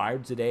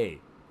 Expired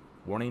today.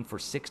 Warning for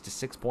 6 to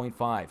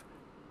 6.5.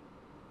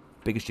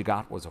 Biggest you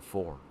got was a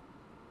 4.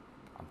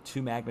 I'm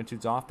 2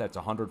 magnitudes off. That's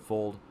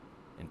 100-fold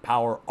in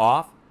power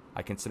off.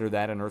 I consider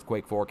that an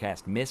earthquake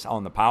forecast miss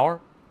on the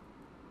power.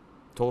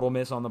 Total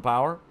miss on the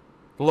power.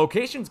 The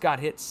locations got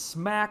hit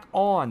smack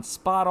on,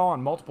 spot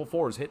on. Multiple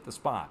 4s hit the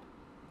spot.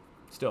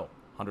 Still,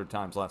 100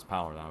 times less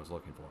power than I was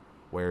looking for.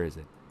 Where is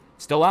it?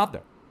 Still out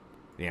there.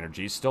 The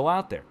energy is still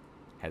out there.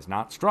 Has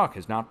not struck,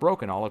 has not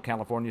broken. All of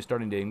California is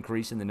starting to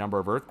increase in the number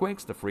of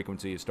earthquakes. The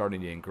frequency is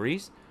starting to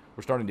increase.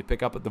 We're starting to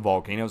pick up at the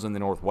volcanoes in the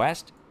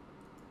northwest.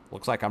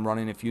 Looks like I'm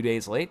running a few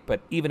days late,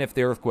 but even if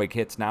the earthquake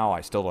hits now,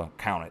 I still don't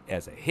count it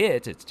as a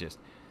hit. It's just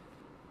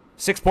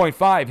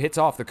 6.5 hits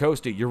off the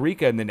coast at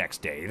Eureka in the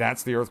next day.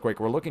 That's the earthquake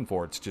we're looking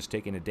for. It's just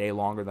taking a day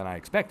longer than I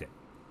expected.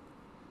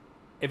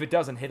 If it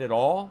doesn't hit at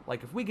all,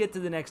 like if we get to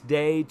the next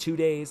day, 2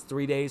 days,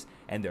 3 days,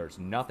 and there's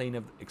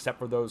nothing except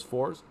for those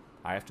 4s,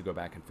 I have to go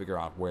back and figure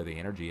out where the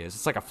energy is.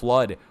 It's like a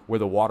flood where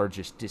the water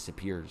just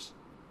disappears.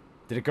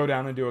 Did it go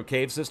down into a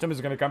cave system? Is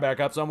it going to come back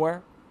up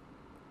somewhere?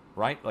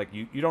 Right? Like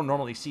you don't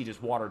normally see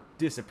just water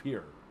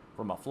disappear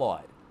from a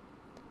flood.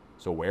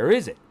 So where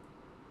is it?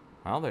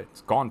 Well,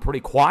 it's gone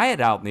pretty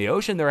quiet out in the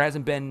ocean. There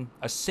hasn't been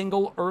a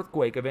single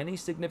earthquake of any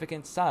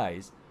significant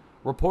size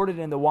reported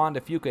in the Juan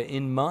de Fuca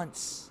in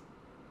months.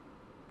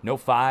 No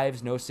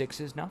 5s, no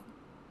 6s, no.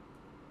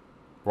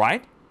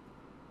 Right?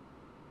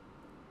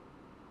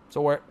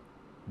 So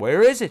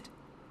where is it?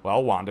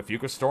 Well, Juan de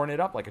Fuca's storing it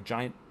up like a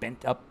giant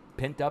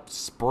pent-up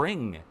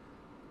spring.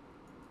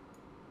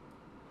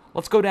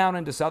 Let's go down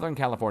into Southern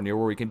California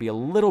where we can be a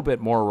little bit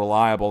more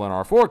reliable in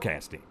our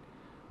forecasting.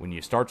 When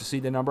you start to see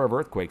the number of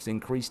earthquakes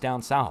increase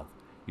down south,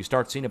 you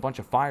start seeing a bunch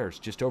of fires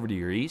just over to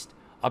your east,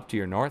 up to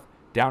your north,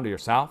 down to your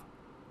south,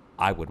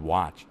 I would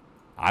watch.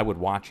 I would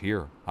watch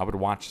here. I would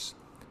watch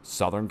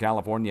Southern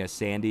California,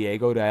 San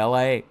Diego to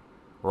LA,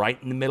 right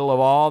in the middle of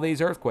all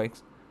these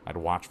earthquakes. I'd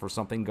watch for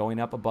something going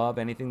up above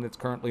anything that's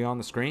currently on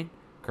the screen.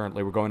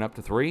 Currently we're going up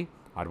to 3.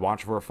 I'd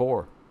watch for a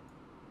 4.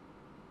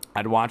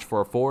 I'd watch for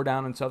a 4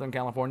 down in Southern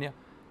California.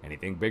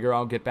 Anything bigger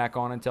I'll get back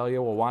on and tell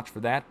you we'll watch for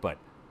that. But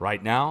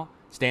right now,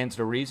 stands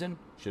to reason,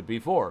 should be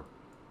 4.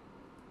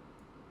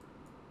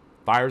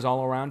 Fires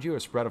all around you, a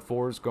spread of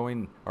 4s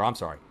going,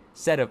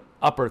 set of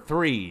upper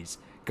 3s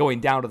going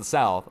down to the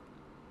south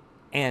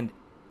and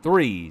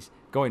 3s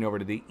going over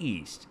to the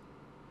east.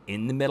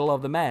 In the middle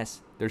of the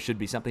mess, there should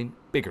be something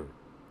bigger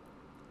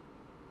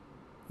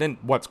than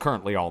what's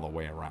currently all the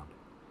way around.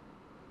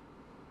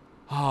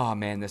 Oh,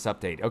 man, this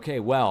update. Okay,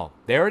 well,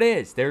 there it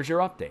is. There's your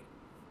update.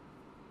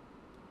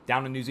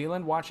 Down in New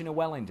Zealand, watching at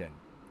Wellington,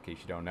 in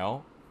case you don't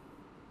know.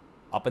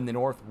 Up in the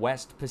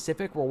Northwest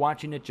Pacific, we're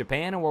watching at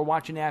Japan, and we're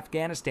watching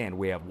Afghanistan.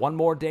 We have 1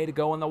 more day to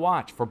go on the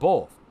watch for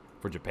both,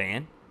 for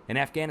Japan and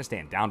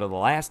Afghanistan, down to the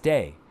last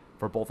day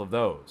for both of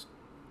those.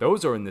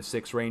 Those are in the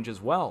 6 range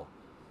as well.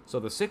 So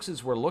the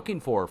 6s we're looking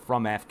for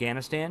from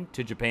Afghanistan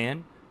to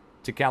Japan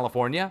to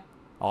California,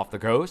 off the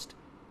coast,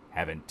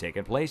 haven't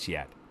taken place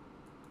yet.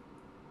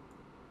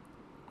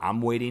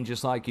 I'm waiting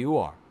just like you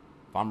are.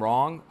 If I'm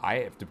wrong, I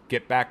have to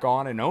get back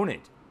on and own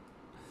it.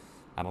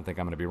 I don't think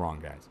I'm going to be wrong,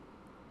 guys.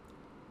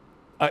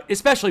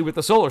 Especially with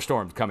the solar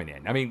storms coming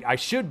in. I mean, I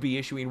should be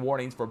issuing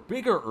warnings for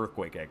bigger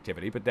earthquake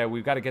activity, but then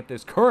we've got to get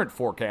this current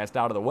forecast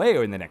out of the way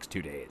in the next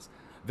 2 days.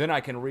 Then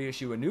I can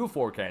reissue a new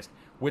forecast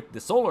with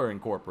the solar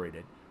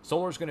incorporated.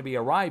 Solar's going to be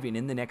arriving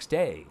in the next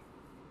day.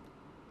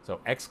 So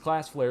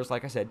X-class flares,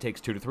 like I said,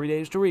 takes 2 to 3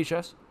 days to reach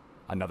us.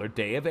 Another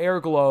day of air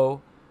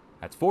glow.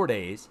 That's 4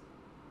 days.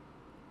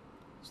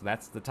 So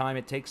that's the time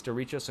it takes to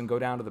reach us and go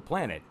down to the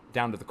planet,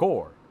 down to the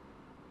core.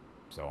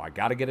 So I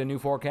got to get a new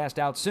forecast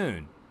out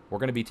soon. We're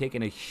going to be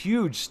taking a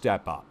huge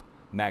step up,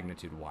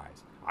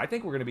 magnitude-wise. I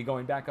think we're going to be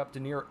going back up to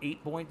near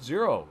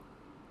 8.0.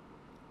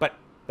 But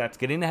that's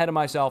getting ahead of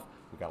myself.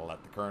 We've got to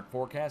let the current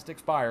forecast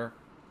expire.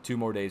 2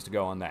 more days to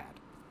go on that.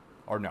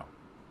 Or no,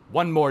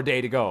 1 more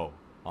day to go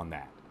on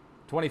that.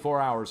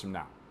 24 hours from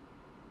now.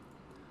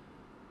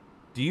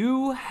 Do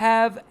you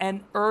have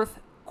an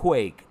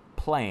earthquake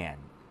plan?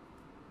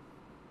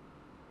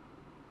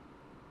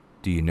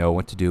 Do you know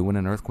what to do when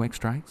an earthquake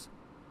strikes?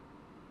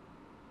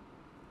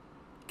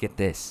 Get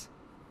this.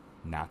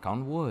 Knock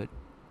on wood.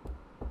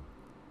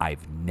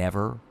 I've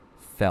never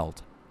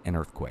felt an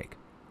earthquake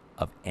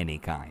of any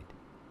kind.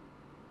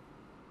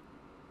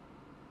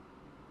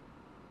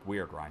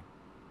 Weird, right?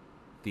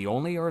 The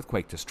only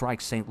earthquake to strike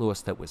St. Louis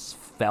that was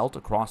felt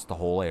across the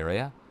whole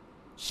area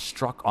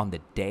struck on the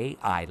day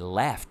I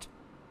left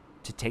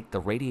to take the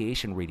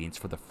radiation readings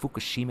for the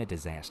Fukushima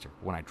disaster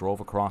when I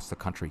drove across the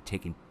country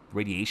taking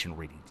radiation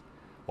readings.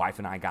 Wife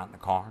and I got in the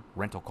car,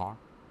 rental car,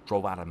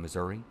 drove out of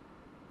Missouri.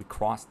 We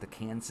crossed the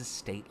Kansas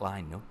state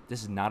line. No,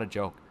 this is not a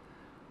joke.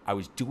 I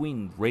was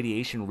doing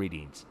radiation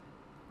readings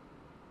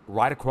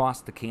right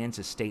across the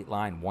Kansas state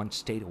line, 1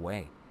 state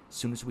away. As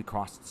soon as we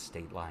crossed the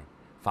state line,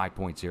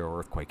 5.0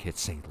 earthquake hit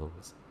St.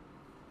 Louis.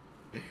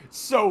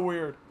 So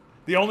weird.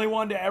 The only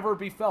one to ever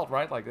be felt,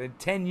 right? Like in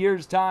 10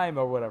 years' time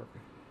or whatever.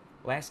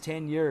 Last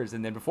 10 years.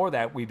 And then before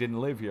that, we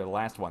didn't live here. The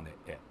last one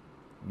that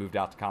moved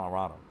out to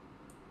Colorado.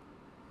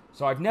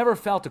 So I've never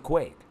felt a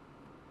quake.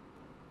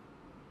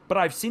 But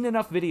I've seen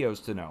enough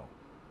videos to know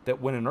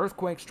that when an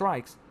earthquake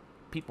strikes,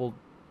 people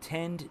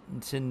tend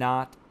to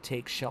not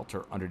take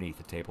shelter underneath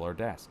a table or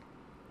desk.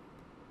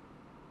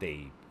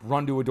 They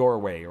run to a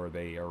doorway, or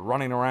they are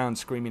running around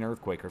screaming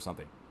earthquake or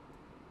something.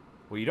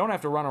 Well, you don't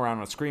have to run around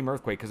and scream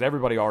earthquake because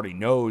everybody already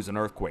knows an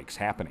earthquake's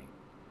happening.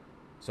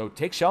 So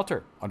take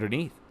shelter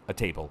underneath a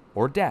table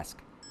or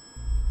desk.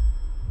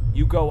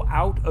 You go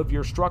out of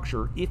your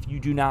structure if you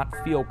do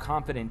not feel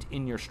confident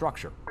in your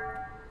structure.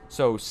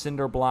 So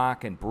cinder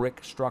block and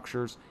brick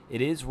structures,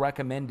 it is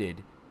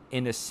recommended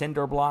in a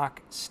cinder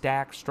block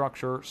stack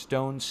structure,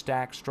 stone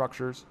stack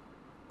structures,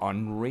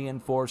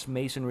 unreinforced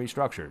masonry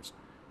structures,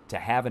 to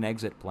have an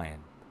exit plan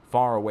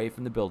far away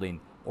from the building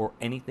or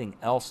anything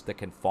else that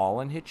can fall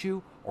and hit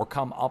you or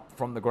come up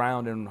from the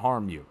ground and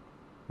harm you.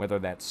 Whether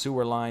that's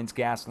sewer lines,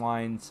 gas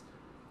lines,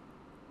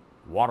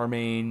 water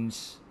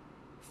mains,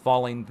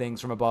 falling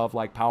things from above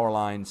like power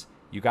lines.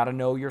 You got to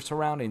know your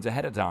surroundings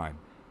ahead of time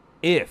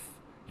if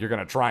you're going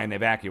to try and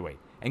evacuate.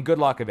 And good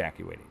luck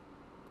evacuating.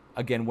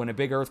 Again, when a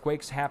big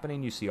earthquake's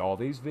happening, you see all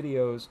these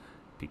videos,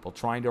 people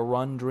trying to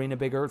run during a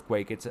big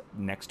earthquake. It's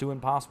next to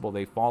impossible.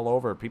 They fall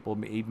over.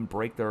 People even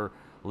break their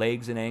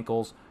legs and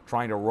ankles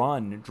trying to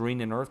run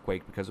during an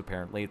earthquake because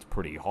apparently it's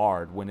pretty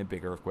hard when a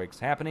big earthquake's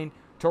happening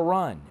to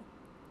run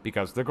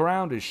because the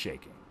ground is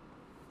shaking.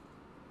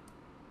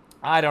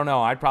 I don't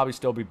know. I'd probably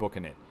still be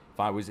booking it if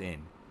I was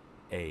in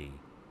a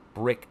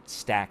brick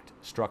stacked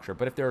structure.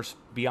 But if there's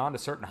beyond a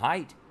certain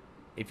height,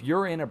 if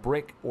you're in a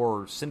brick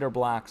or cinder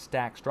block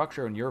stacked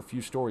structure and you're a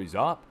few stories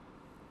up,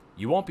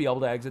 you won't be able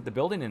to exit the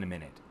building in a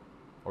minute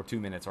or 2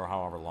 minutes or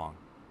however long.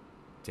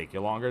 Take you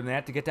longer than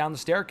that to get down the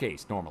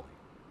staircase normally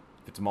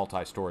if it's a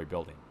multi-story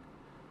building.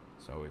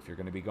 So if you're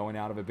going to be going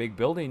out of a big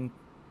building,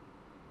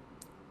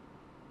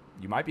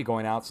 you might be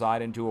going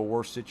outside into a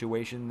worse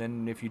situation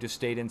than if you just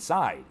stayed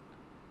inside.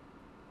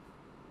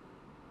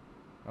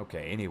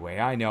 Okay, anyway,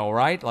 I know,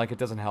 right? Like, it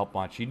doesn't help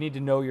much. You need to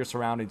know your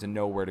surroundings and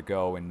know where to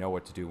go and know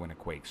what to do when a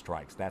quake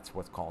strikes. That's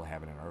what's called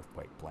having an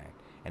earthquake plan,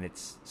 and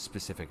it's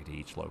specific to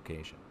each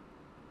location.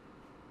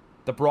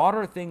 The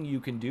broader thing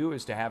you can do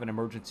is to have an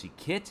emergency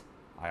kit.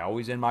 I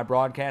always end my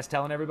broadcast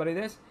telling everybody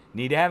this.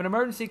 Need to have an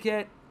emergency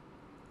kit.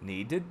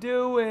 Need to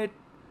do it.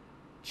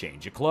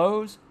 Change of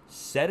clothes,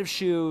 set of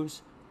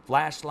shoes,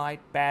 flashlight,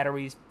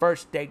 batteries,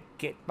 first aid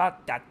kit.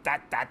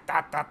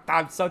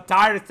 I'm so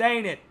tired of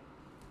saying it.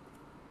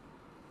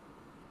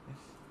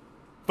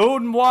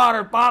 Food and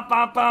water.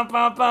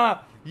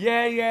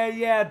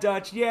 Yeah,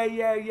 Dutch.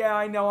 Yeah.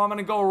 I know. I'm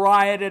gonna go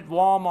riot at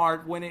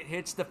Walmart when it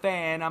hits the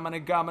fan. I'm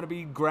gonna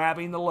be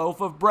grabbing the loaf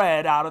of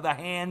bread out of the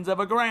hands of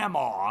a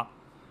grandma,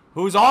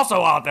 who's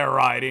also out there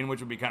rioting,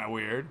 which would be kind of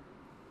weird.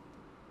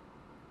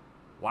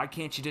 Why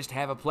can't you just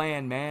have a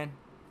plan, man?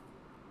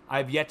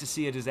 I've yet to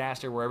see a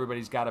disaster where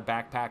everybody's got a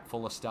backpack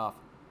full of stuff.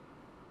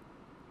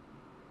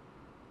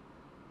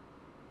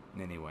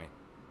 Anyway.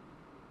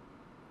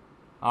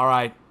 All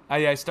right.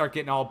 I start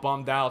getting all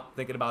bummed out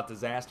thinking about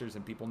disasters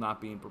and people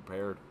not being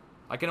prepared.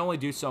 I can only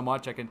do so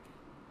much. I can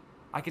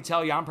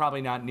tell you I'm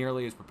probably not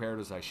nearly as prepared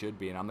as I should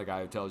be, and I'm the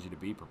guy who tells you to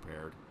be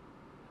prepared.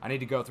 I need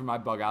to go through my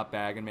bug-out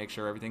bag and make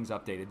sure everything's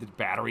updated. The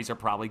batteries are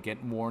probably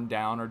getting worn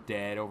down or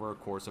dead over a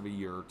course of a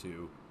year or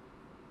two.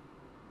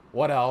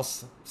 What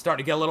else?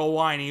 Starting to get a little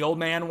whiny. Old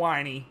man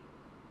whiny.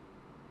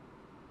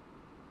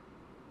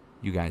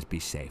 You guys be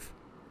safe.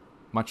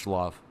 Much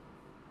love.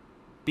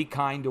 Be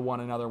kind to one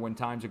another when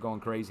times are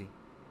going crazy.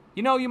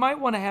 You know, you might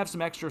want to have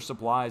some extra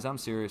supplies. I'm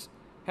serious.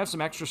 Have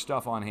some extra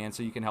stuff on hand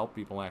so you can help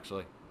people,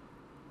 actually.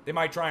 They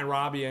might try and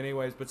rob you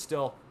anyways, but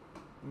still,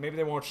 maybe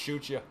they won't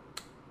shoot you.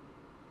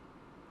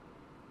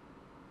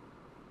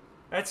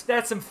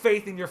 That's some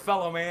faith in your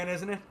fellow man,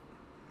 isn't it?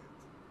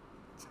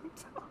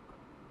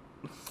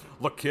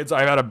 Look, kids,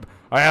 I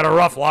had a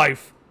rough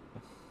life.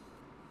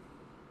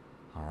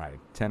 All right,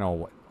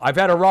 10:01. I've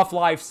had a rough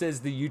life,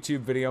 says the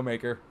YouTube video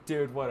maker.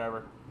 Dude,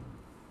 whatever.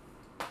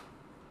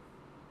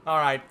 All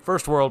right,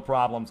 first world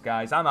problems,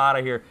 guys. I'm out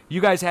of here.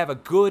 You guys have a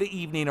good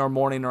evening or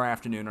morning or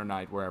afternoon or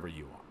night, wherever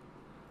you are.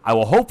 I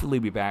will hopefully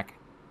be back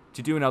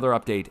to do another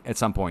update at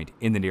some point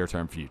in the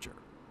near-term future.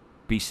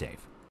 Be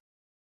safe.